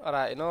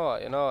 Alright, you know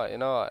what, you know what, you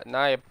know what.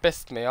 Now you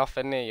pissed me off,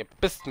 innit? You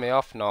pissed me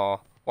off,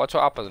 no. Watch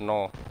what happens,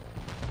 no.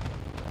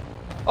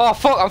 Oh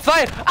fuck, I'm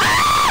flying!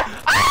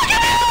 Ah!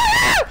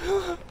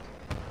 Ah!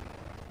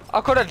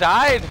 I could have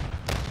died.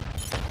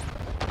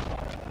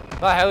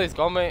 That heli's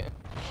gone, mate.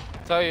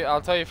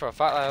 I'll tell you for a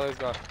fact that heli's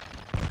gone.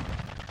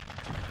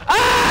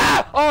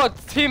 Ah! Oh,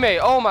 teammate,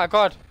 oh my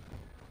god.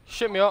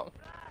 Shit me up.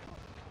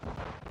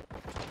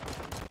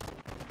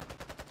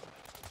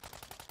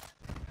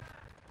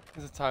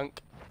 There's a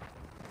tank.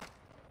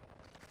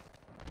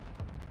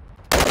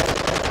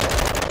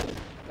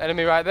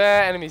 Enemy right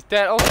there, enemy's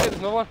dead. Oh shit, there's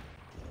another one.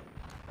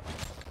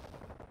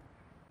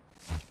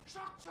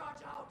 Shock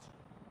charge out.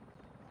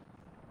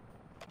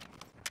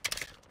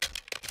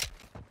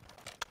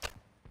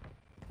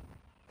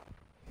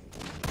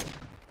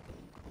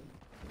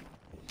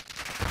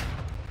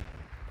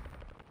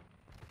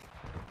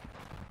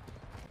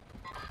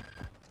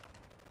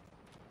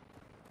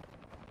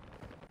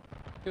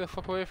 Get the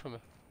fuck away from me.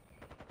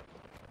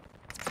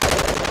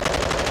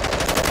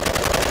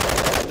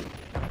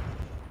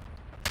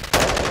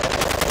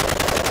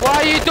 Why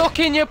are you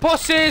ducking, you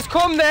pussies?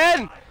 Come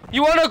then!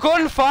 You want a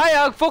gunfight?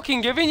 I'm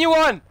fucking giving you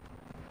one!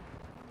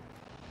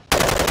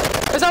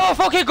 Let's have a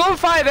fucking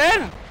gunfight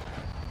then!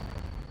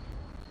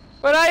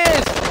 Where are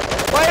you?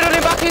 Why are you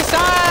running back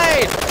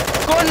inside?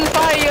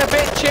 Gunfight, you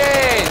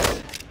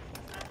bitches!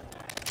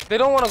 They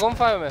don't want a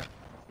gunfight with me.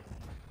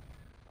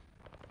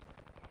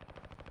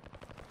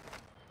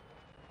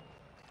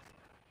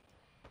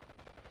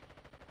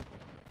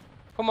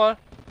 Come on.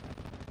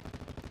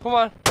 Come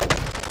on.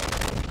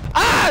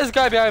 Ah! There's a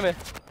guy behind me.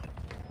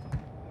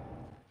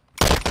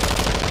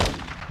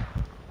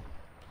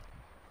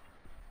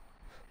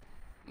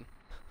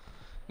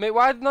 Mate,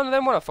 why did none of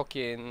them want to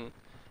fucking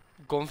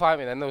gunfight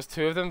me then? There was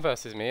 2 of them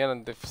versus me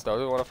and they still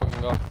didn't want to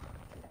fucking go.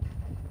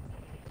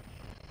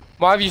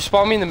 Why have you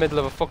spawned me in the middle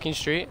of a fucking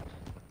street?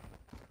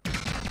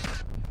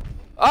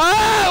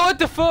 Ah! What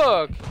the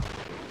fuck?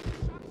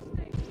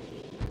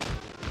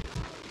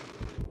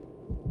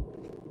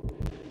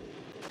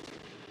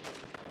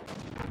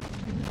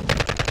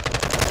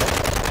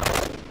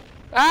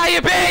 Ah,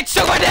 you bitch!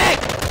 Suck my dick!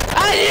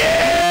 Ah,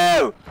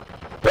 you!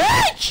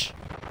 Bitch!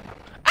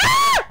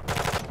 Ah!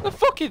 The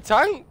fucking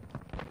tank!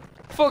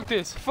 Fuck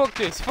this, fuck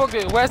this, fuck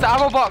this. Where's the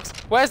ammo box?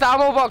 Where's the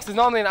ammo box? There's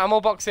normally an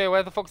ammo box here.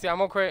 Where the fuck's the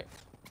ammo crate?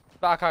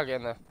 But I can't get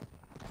in there.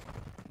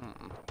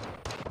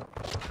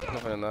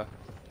 Nothing in there.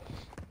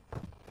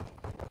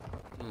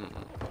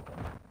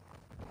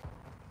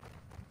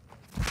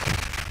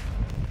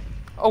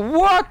 Oh,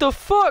 what the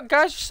fuck?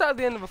 Guys, just sat at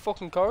the end of a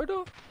fucking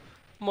corridor?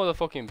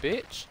 Motherfucking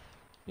bitch.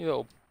 You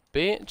little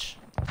bitch.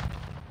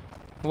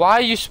 Why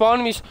are you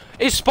spawning me?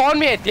 It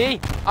spawned me at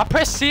D. I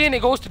press C and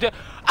it goes to D.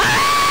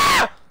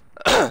 Ah!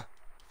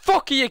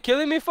 Fuck are you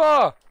killing me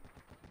for?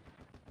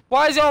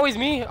 Why is it always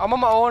me? I'm on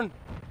my own.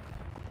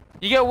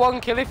 You get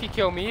 1 kill if you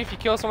kill me. If you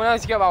kill someone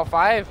else, you get about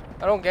 5.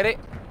 I don't get it.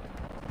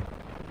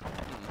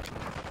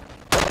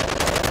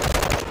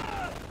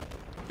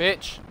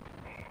 Bitch.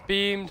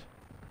 Beamed.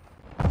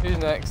 Who's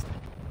next?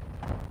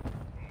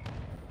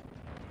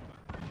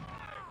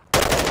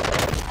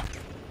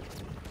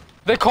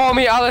 They call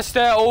me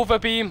Alistair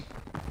Overbeam.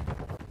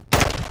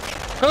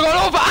 They're going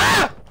over.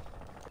 Ah!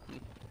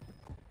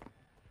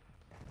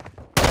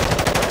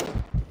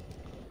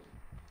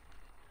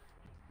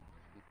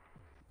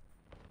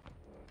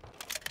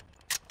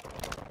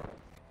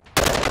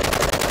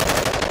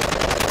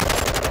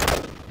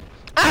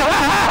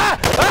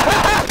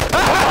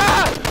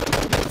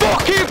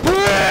 Fucking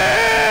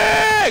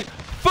prick!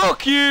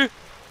 Fuck you!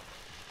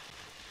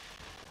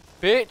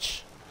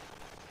 Bitch!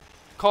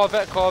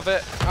 Corvette,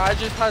 Corvette. I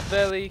just had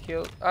barely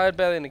kills. I had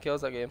barely any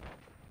kills that game.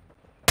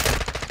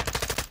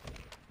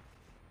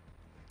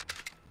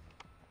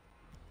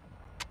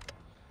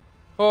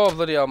 Oh,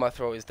 bloody hell, my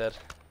throat is dead.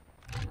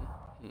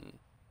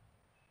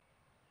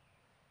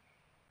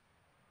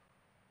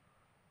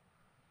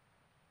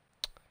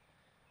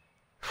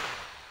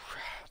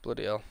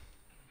 Bloody hell.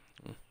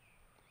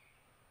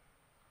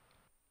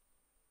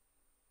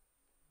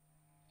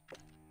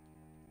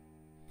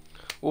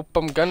 Oop,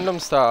 I'm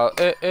Gundam style.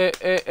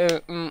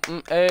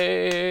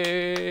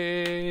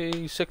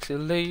 Sexy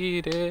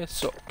lady.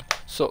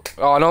 Suck.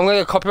 Oh, no, I'm gonna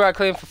get a copyright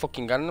claim for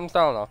fucking Gundam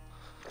style now.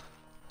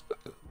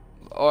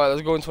 Alright,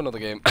 let's go into another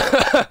game.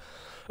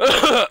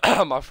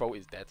 My throat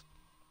is dead.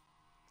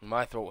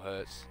 My throat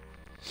hurts.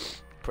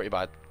 Pretty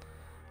bad.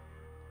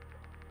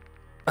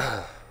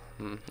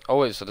 Oh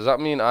wait, so does that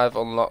mean I've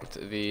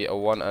unlocked the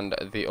one and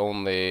the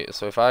only...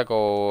 So if I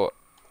go...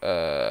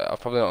 I've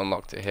probably not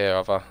unlocked it here,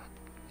 have I?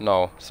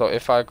 No. So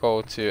if I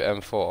go to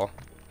M4...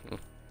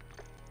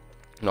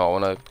 No, I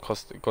want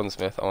to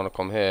gunsmith. I want to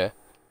come here.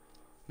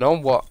 No,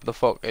 what the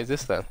fuck is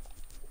this then?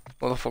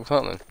 What the fuck's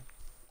happening?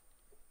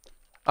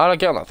 How did I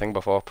get on that thing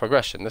before?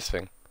 Progression, this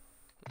thing.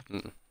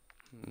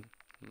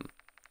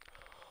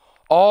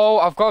 Oh,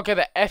 I've got to get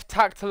the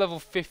F-Tac to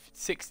level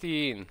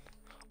 16.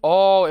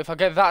 Oh, if I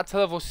get that to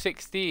level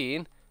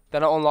 16,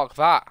 then I unlock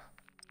that.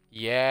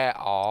 Yeah,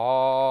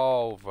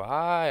 oh,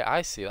 right.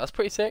 I see. That's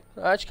pretty sick.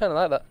 I actually kind of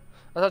like that.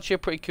 That's actually a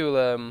pretty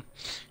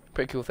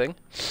cool thing.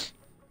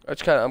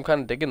 I'm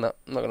kind of digging that.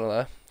 I'm not gonna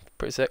lie.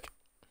 Pretty sick.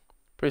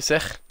 Pretty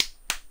sick.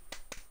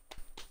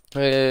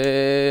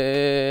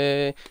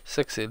 Hey,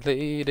 sexy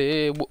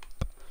lady. Whoop.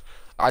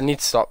 I need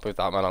to stop with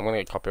that, man. I'm gonna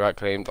get copyright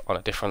claimed on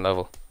a different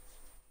level.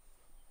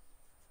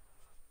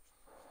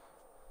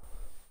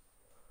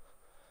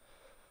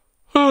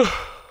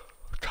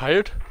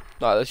 Tired?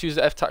 Right, let's use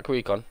the F-Tac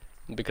Recon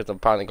because I'm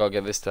apparently gotta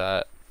get this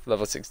to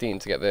level 16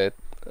 to get the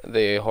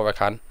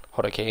Hurricane,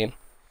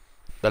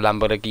 the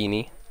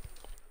Lamborghini.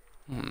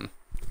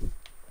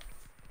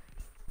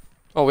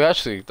 Oh, we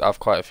actually have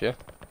quite a few.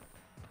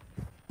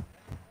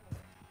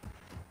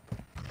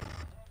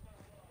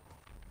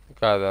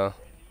 Guy there.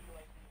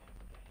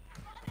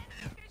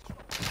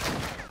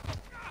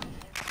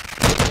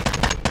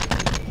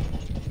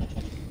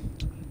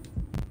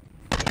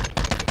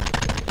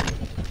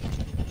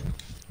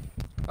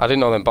 I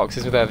didn't know them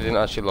boxes were there, they didn't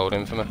actually load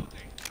in for me.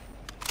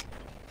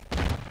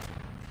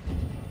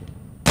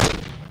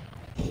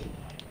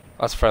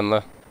 That's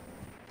friendly.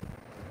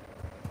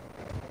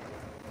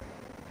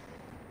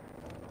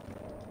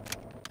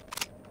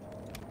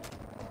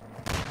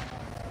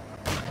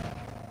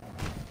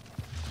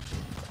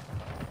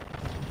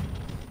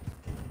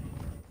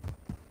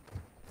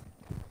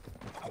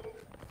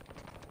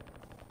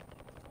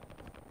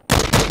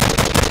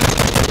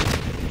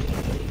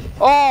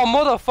 Oh,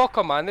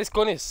 motherfucker, man. This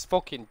gun is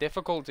fucking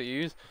difficult to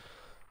use.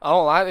 I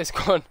don't like this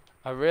gun.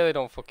 I really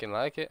don't fucking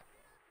like it.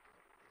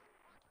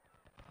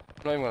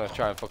 I'm not even gonna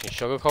try and fucking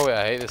sugarcoat it.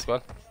 I hate this gun.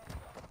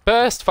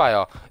 Burst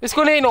fire. This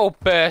gun ain't no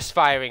burst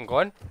firing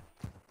gun.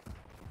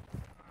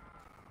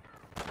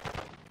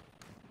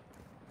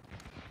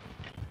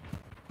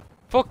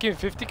 Fucking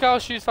 50 cal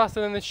shoots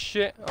faster than this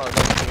shit.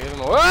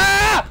 Oh,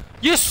 ah!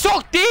 You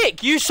suck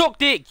dick! You suck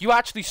dick! You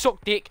actually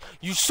suck dick!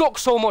 You suck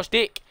so much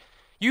dick!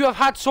 You have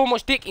had so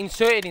much dick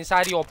inserted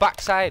inside of your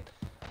backside.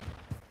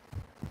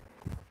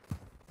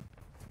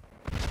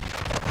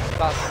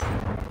 That's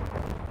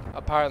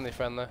apparently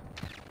friendly.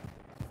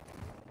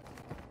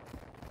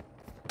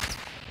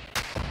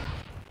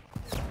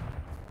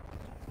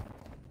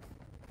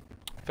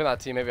 I think that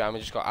teammate behind me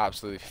just got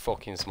absolutely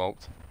fucking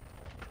smoked.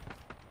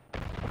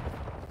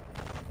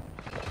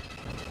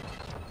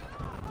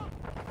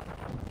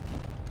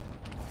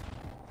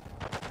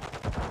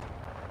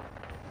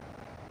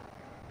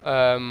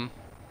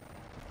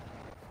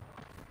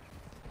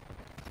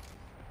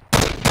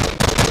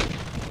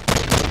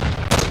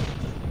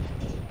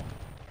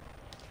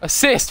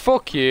 Assist,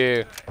 fuck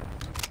you.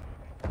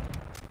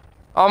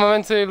 How am I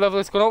meant to level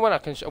this gun up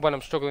when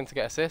I'm struggling to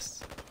get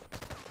assists?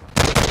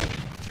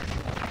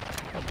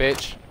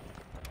 Bitch.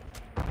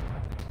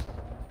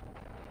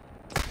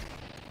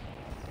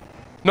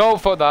 No,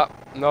 fuck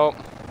that. No.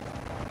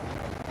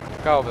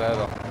 Go over there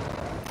though.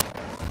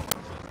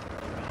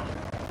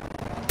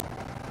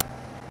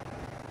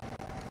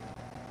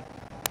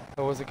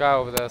 There was a guy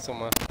over there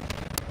somewhere.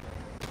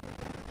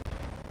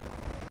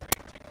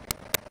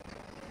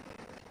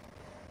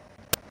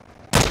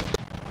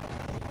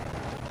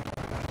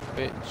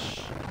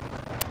 Bitch.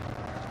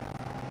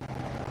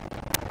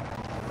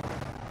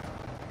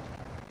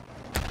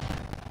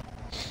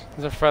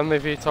 There's a friendly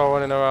VTOL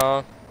running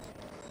around.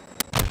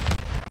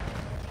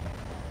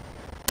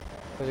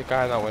 There's a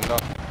guy in that window.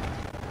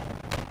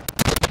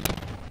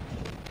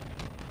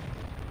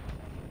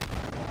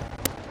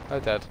 They're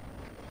dead.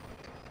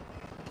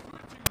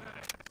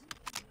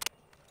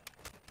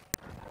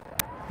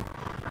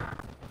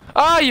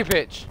 Ah, you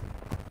bitch!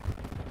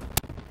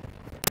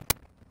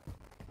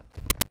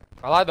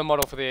 I like the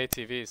model for the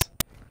ATVs.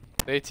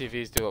 The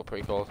ATVs do look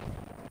pretty cool.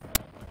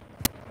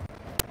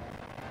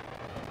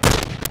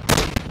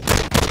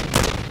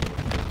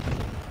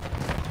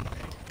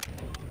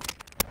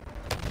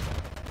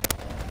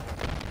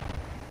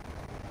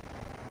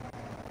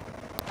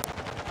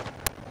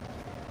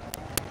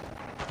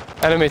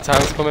 Enemy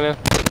tanks coming in.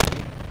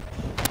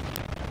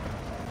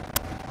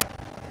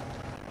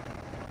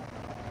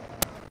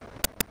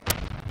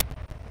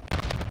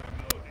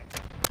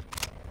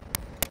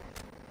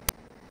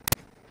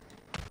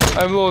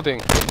 I'm loading.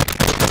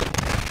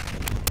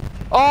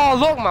 Oh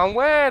look man,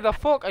 where the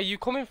fuck are you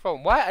coming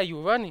from? Why are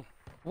you running?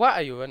 Why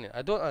are you running?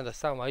 I don't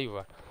understand why you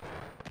run.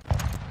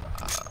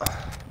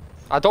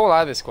 I don't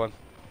like this one.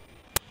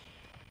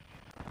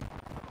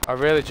 I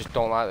really just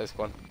don't like this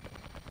one.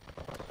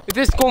 If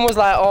this gun was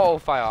like auto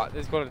fire,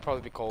 this gun would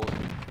probably be cold.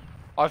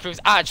 Or if it was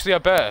actually a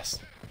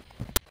burst.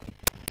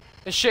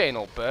 This shit ain't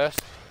no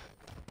burst.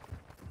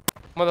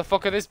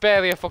 Motherfucker, this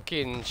barely a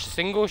fucking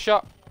single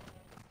shot.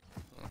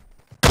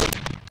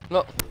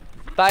 Look,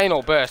 that ain't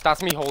no burst.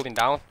 That's me holding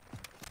down.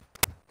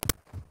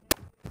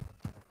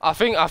 I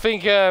think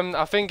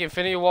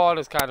Infinity Ward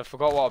has kind of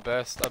forgot what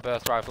a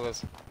burst rifle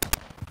is.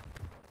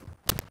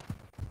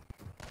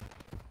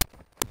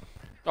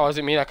 Oh, does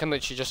it mean I can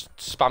literally just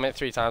spam it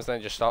 3 times and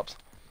then it just stops?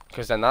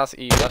 Because then that's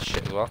easy, that's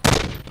shit as well.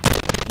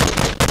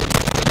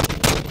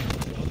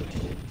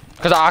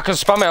 Because I can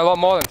spam it a lot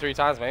more than 3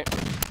 times, mate.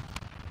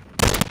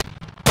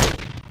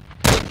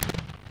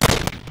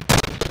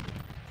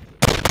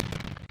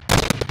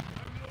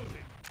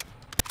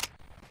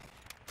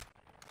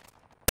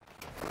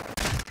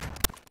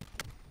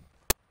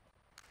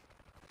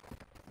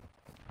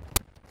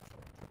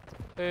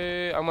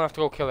 I'm gonna have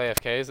to go kill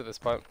AFKs at this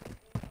point.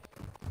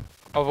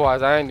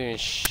 Otherwise, I ain't doing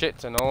shit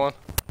to no one.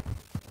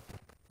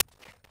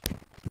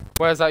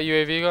 Where's that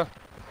UAV go?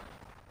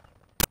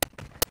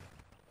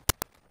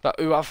 That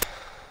UAV.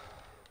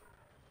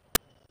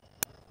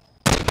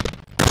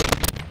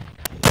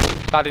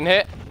 That didn't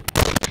hit.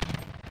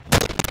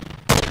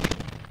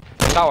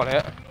 That one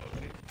hit.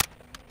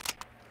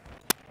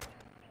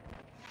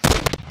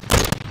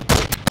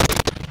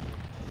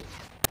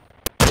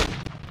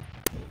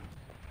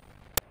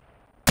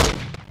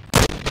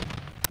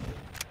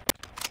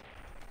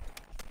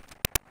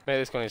 Mate,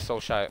 this gun is so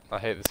shite. I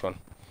hate this gun.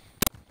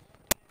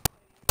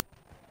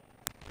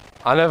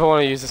 I never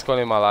want to use this gun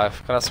in my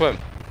life. Can I swim?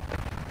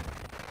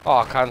 Oh,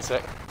 I can,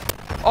 sick.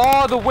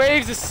 Oh, the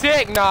waves are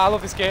sick! Nah, I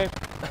love this game.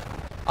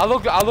 I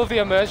love the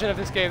immersion of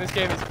this game. This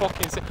game is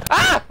fucking sick.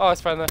 Ah! Oh,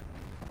 it's friendly.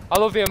 I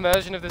love the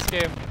immersion of this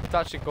game. It's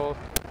actually cool.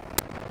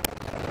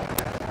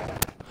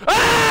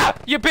 Ah!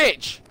 You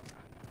bitch!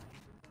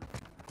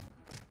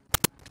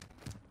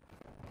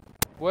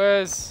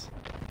 Where's...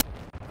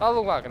 That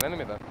looked like an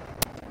enemy then.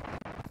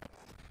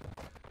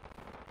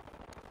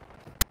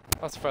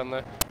 That's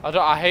friendly.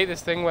 I hate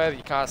this thing where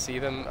you can't see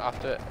them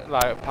after,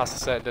 like, past a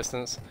certain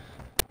distance.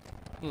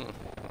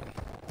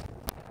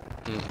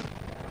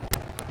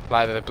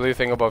 Like the blue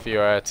thing above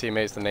your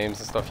teammates, the names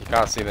and stuff, you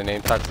can't see the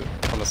name tags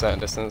from a certain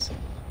distance.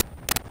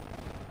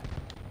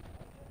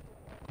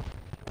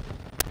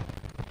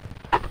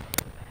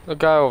 The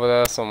guy over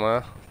there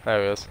somewhere.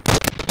 There he is.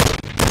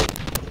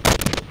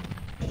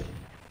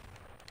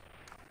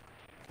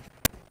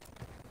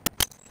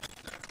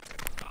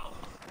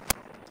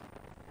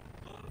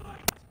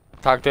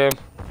 Tagged him.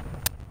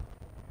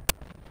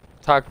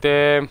 Tagged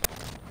him.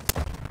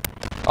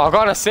 Oh, I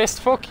got an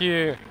assist. Fuck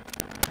you.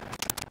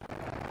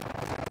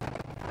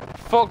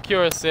 Fuck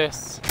your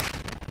assists.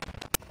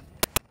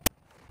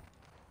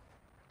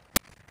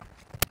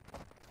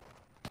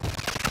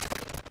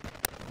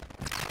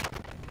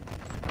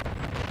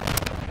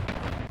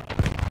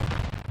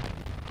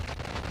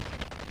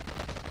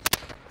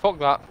 Fuck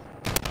that.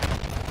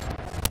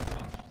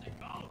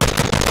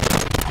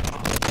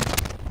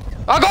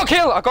 I got a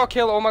kill! I got a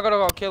kill! Oh my god, I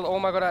got a kill! Oh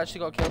my god, I actually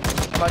got a kill.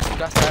 I'm actually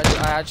gassed.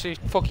 I actually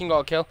fucking got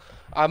a kill.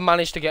 I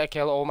managed to get a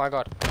kill. Oh my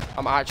god.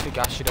 I'm actually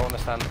gassed, you don't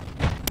understand.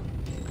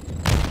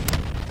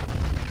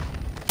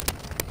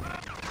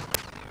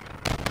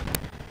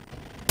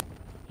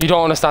 You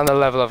don't understand the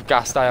level of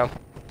gassed I am.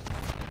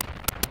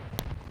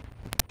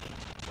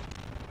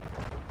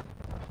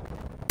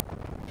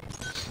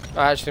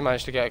 I actually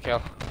managed to get a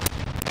kill.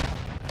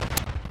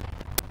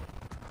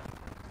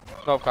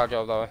 Nope, can't get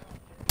up that way.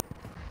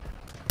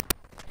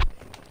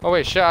 Oh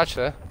wait, shit,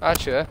 actually,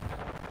 they're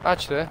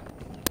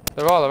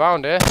all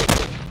around here.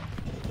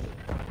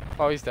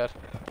 Oh, he's dead.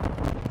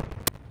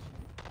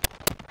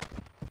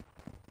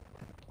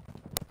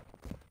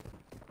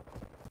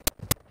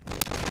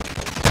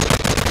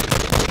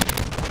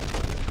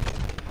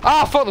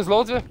 Ah, fuck, there's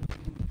loads of them.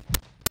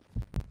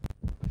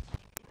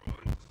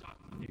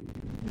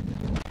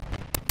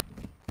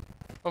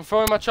 I'm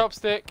throwing my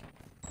chopstick.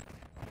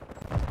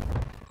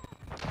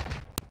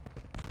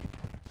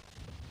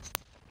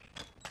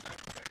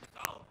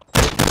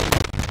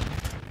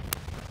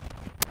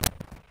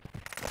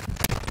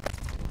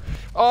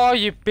 Oh,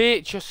 you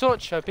bitch, you're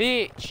such a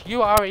bitch.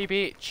 You are a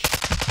bitch.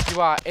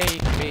 You are a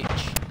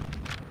bitch.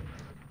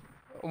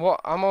 What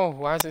ammo?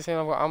 Why is it saying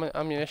I've got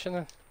ammunition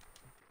then?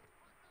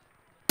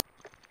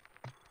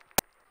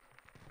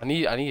 I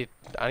need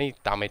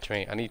damage,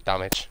 mate. I need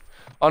damage.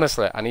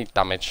 Honestly, I need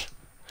damage.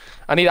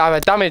 I need either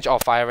damage or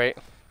fire rate.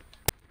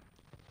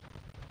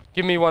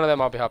 Give me one of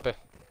them, I'll be happy.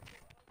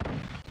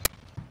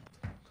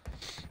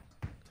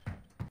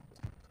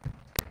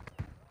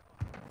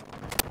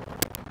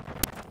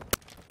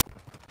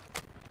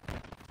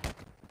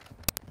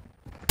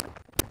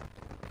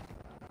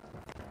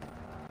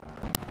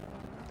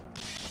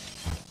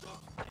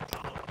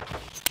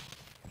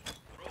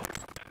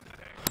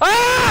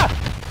 Ah!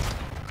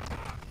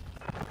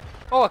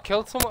 Oh, I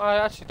killed someone. I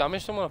actually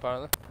damaged someone,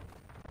 apparently.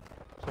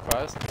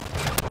 Surprised.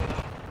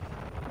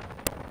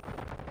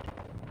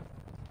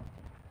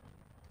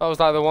 That was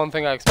like the one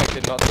thing I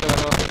expected not to kill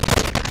anyone.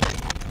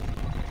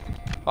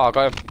 Oh, I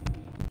got him.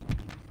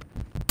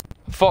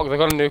 Fuck, they're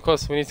gonna nuke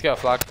us. We need to get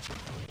a flag.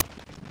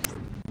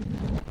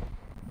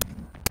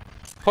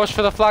 Push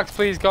for the flags,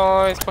 please,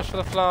 guys. Push for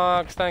the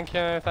flags. Thank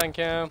you, thank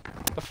you.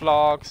 The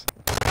flags.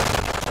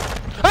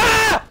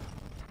 Ah!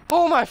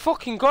 Oh my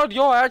fucking god,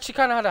 yo, I actually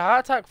kind of had a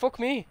heart attack. Fuck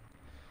me.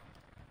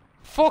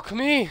 Fuck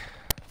me.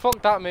 Fuck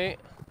that, mate.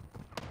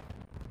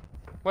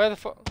 Where the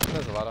fuck?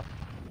 There's a ladder.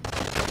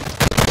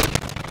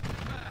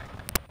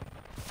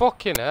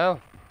 Fucking hell.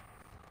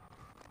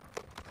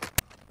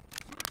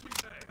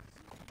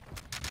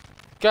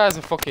 Guys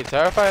are fucking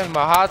terrifying.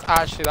 My heart's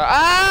actually like,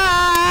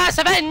 ah,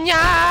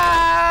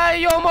 Savannah!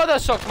 Your mother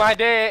sucked my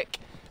dick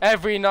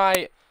every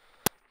night.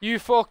 You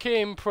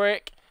fucking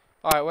prick.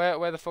 Alright,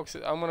 where the fuck's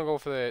it? I'm gonna go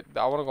for the.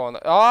 I wanna go on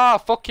that. Ah,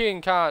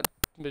 fucking can't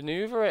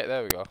maneuver it.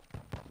 There we go.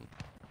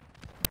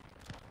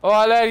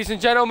 Alright, ladies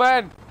and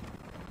gentlemen.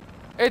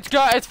 It's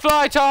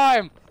fly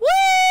time. Whee!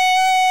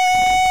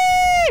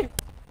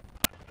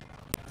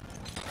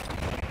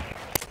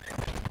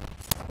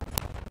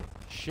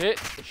 Shit.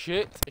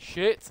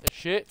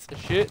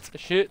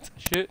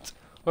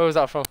 Where was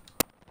that from?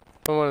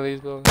 From one of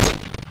these buildings.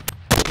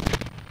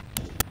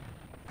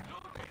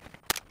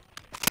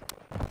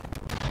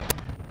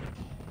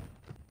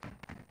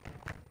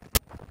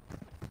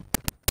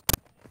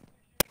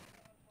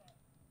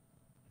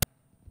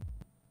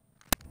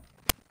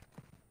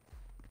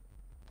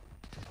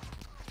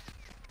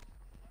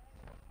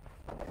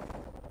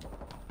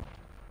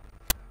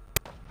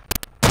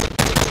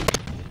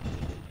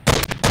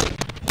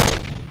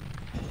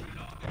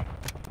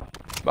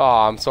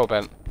 Oh, I'm so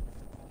bent.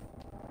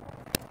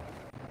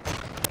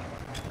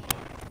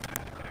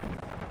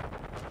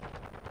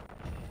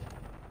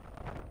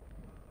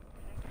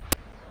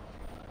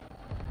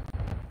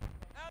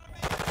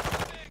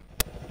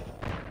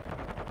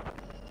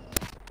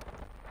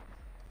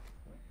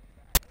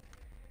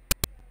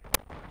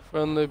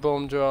 Friendly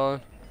bomb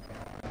drone.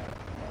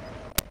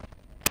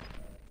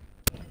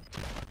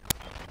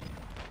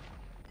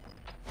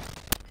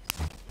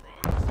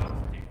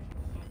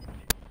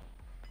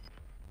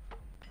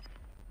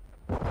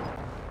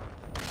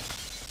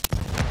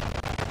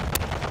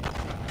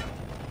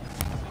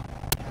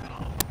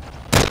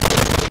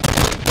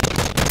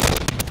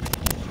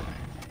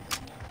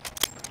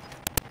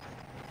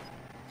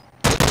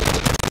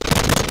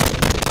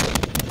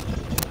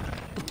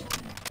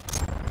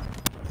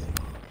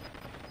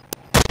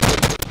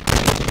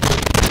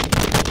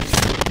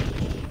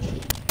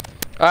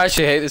 I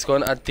actually hate this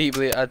gun. I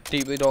deeply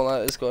don't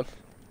like this gun.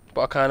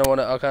 But I kind of want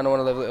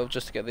to level it up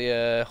just to get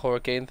the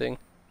hurricane thing.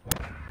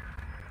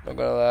 Not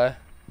gonna lie.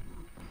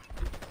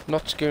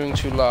 Not going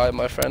to lie,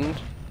 my friend.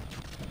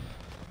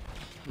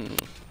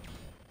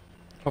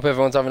 Hope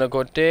everyone's having a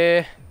good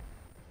day.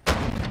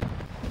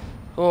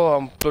 Oh,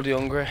 I'm bloody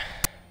hungry.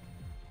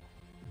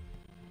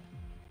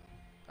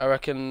 I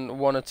reckon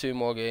 1 or 2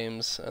 more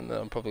games, and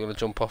then I'm probably gonna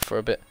jump off for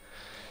a bit.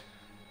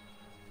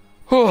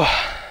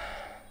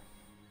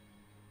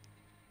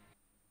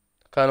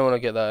 Kind of want to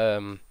get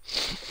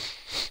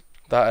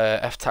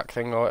that F-tac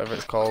thing or whatever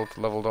it's called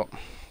leveled up.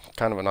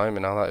 Kind of annoying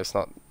me now that it's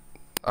not.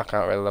 I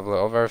can't really level it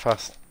up very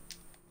fast.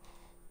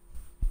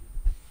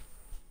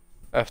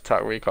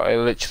 F-tac recon. It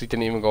literally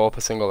didn't even go up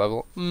a single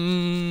level.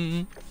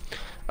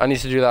 I need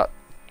to do that.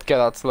 Get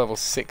that to level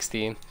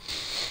 16.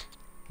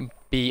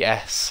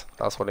 BS.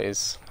 That's what it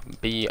is.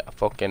 B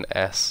fucking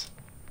S.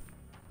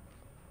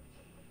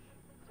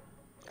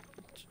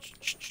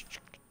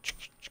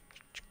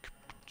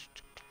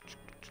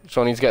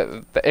 So I need to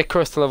get the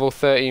Icarus to level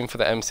 13 for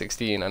the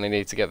M16, and I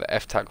need to get the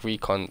F-tac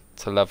recon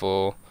to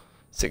level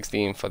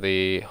 16 for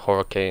the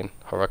Hurricane.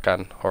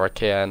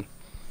 And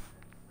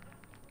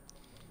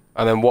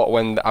then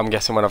when I'm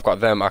guessing when I've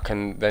got them, I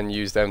can then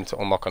use them to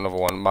unlock another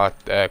one. My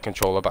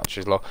controller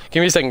battery's low.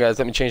 Give me a second, guys.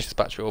 Let me change this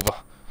battery over.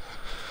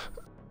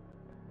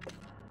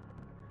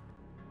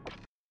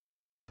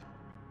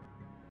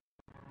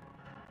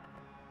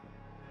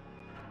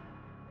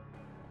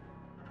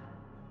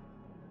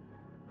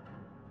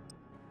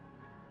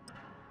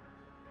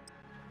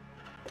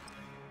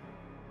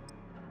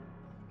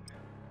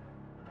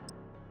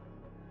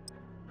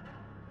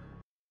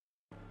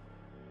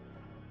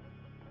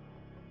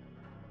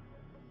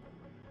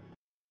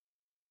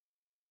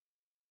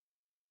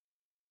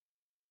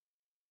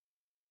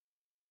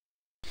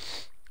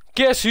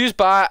 Guess who's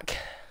back?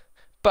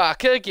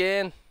 Back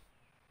again.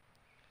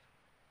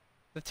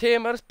 The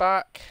tamer's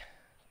back.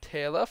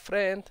 Tailor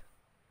friend.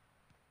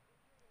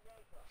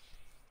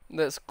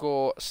 Let's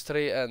go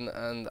straight in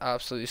and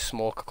absolutely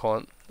smoke a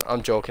cunt.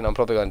 I'm joking, I'm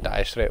probably going to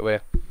die straight away.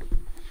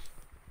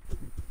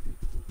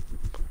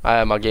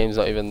 My game's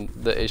not even,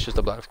 it's just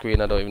a black screen,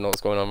 I don't even know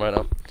what's going on right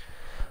now.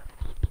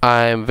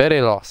 I'm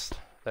very lost.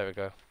 There we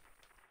go.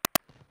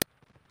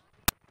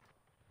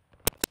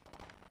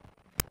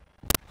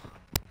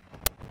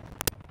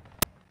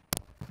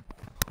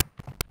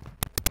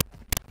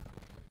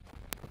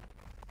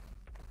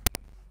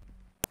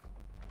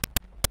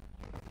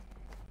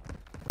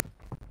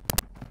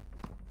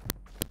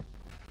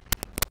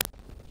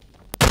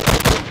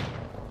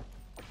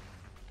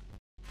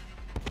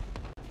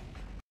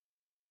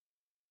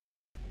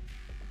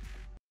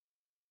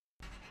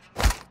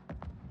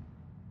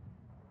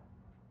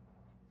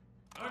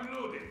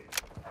 Unloading.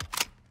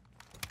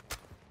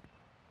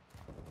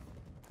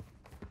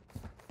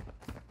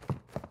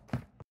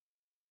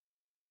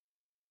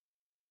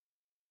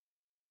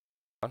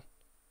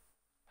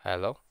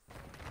 Hello?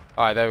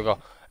 Alright, there we go.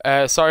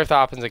 Sorry if that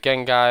happens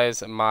again,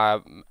 guys. My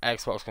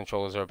Xbox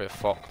controllers are a bit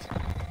fucked.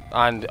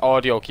 And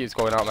audio keeps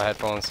going out my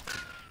headphones.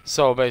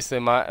 So basically,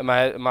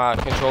 my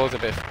controller's a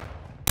bit...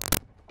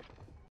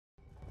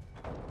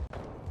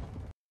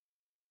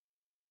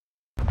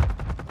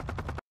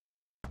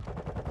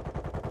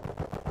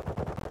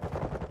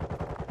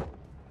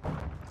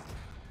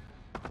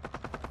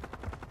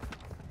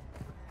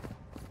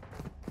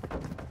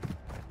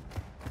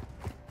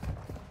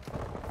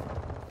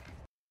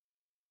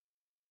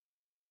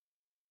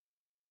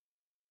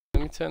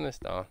 Let me turn this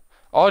down.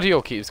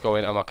 Audio keeps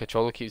going and my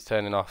controller keeps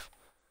turning off.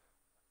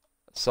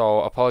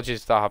 So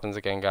apologies if that happens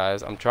again,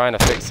 guys. I'm trying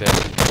to fix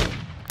it.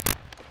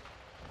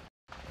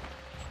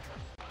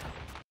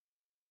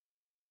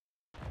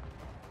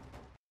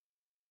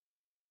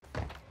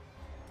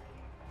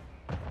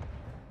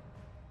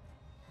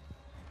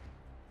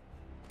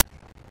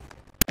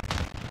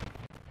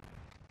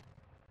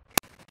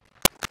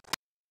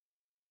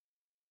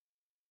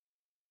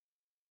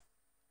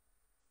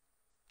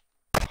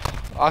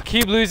 I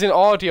keep losing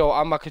audio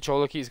and my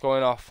controller keeps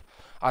going off.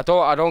 I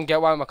don't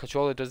get why my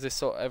controller does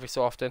this every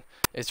so often.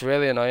 It's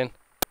really annoying.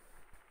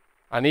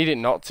 I need it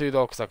not to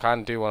though, because I kind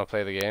of do want to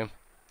play the game.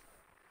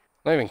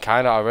 Not even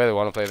kind of, I really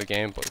want to play the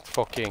game, but the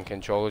fucking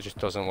controller just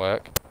doesn't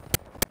work.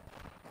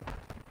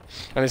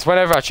 And it's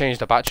whenever I change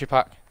the battery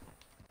pack.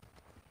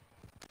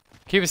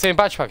 Keep the same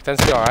battery pack, it tends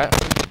to be alright.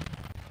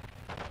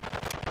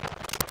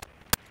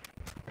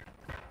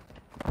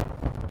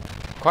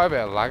 Quite a bit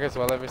of lag as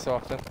well every so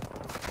often.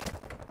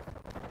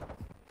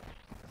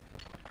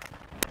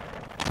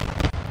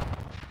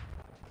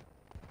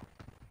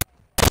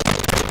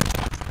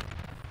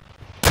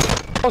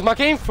 Oh, my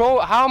game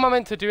how am I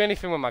meant to do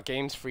anything when my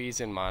game's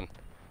freezing, man?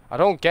 I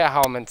don't get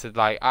how I'm meant to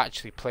like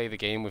actually play the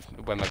game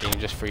when my game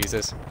just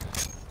freezes.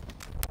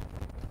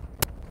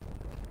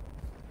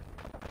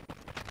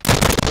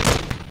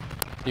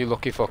 You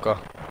lucky fucker.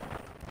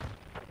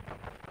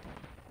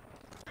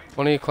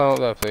 Why don't you climb up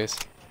there, please?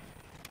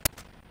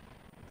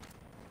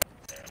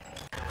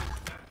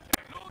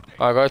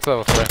 I got it to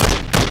level 3.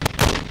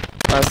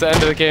 That's the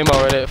end of the game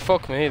already.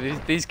 Fuck me,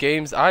 these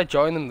games, I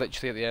join them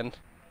literally at the end.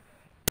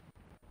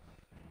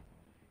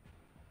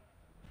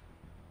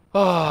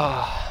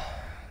 Oh.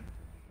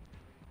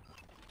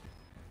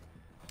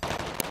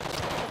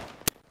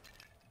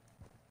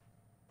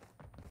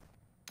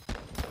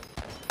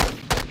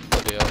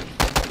 Bloody hell.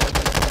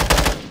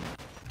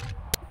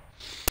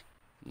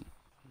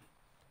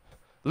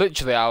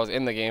 Literally, I was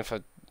in the game for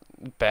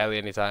barely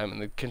any time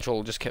and the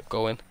control just kept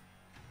going.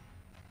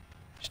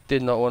 Just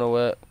did not want to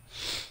work.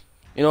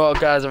 You know what,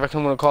 guys, I reckon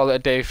I'm going to call it a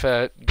day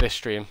for this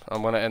stream.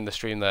 I'm going to end the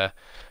stream there.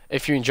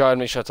 If you enjoyed,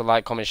 make sure to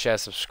like, comment, share,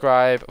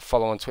 subscribe,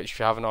 follow on Twitch if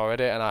you haven't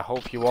already, and I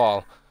hope you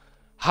all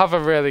have a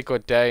really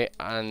good day.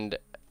 And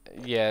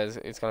yeah,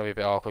 it's going to be a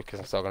bit awkward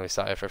because I'm still going to be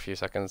sat here for a few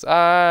seconds.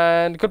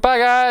 And goodbye,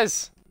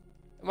 guys!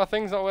 My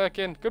thing's not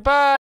working.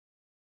 Goodbye!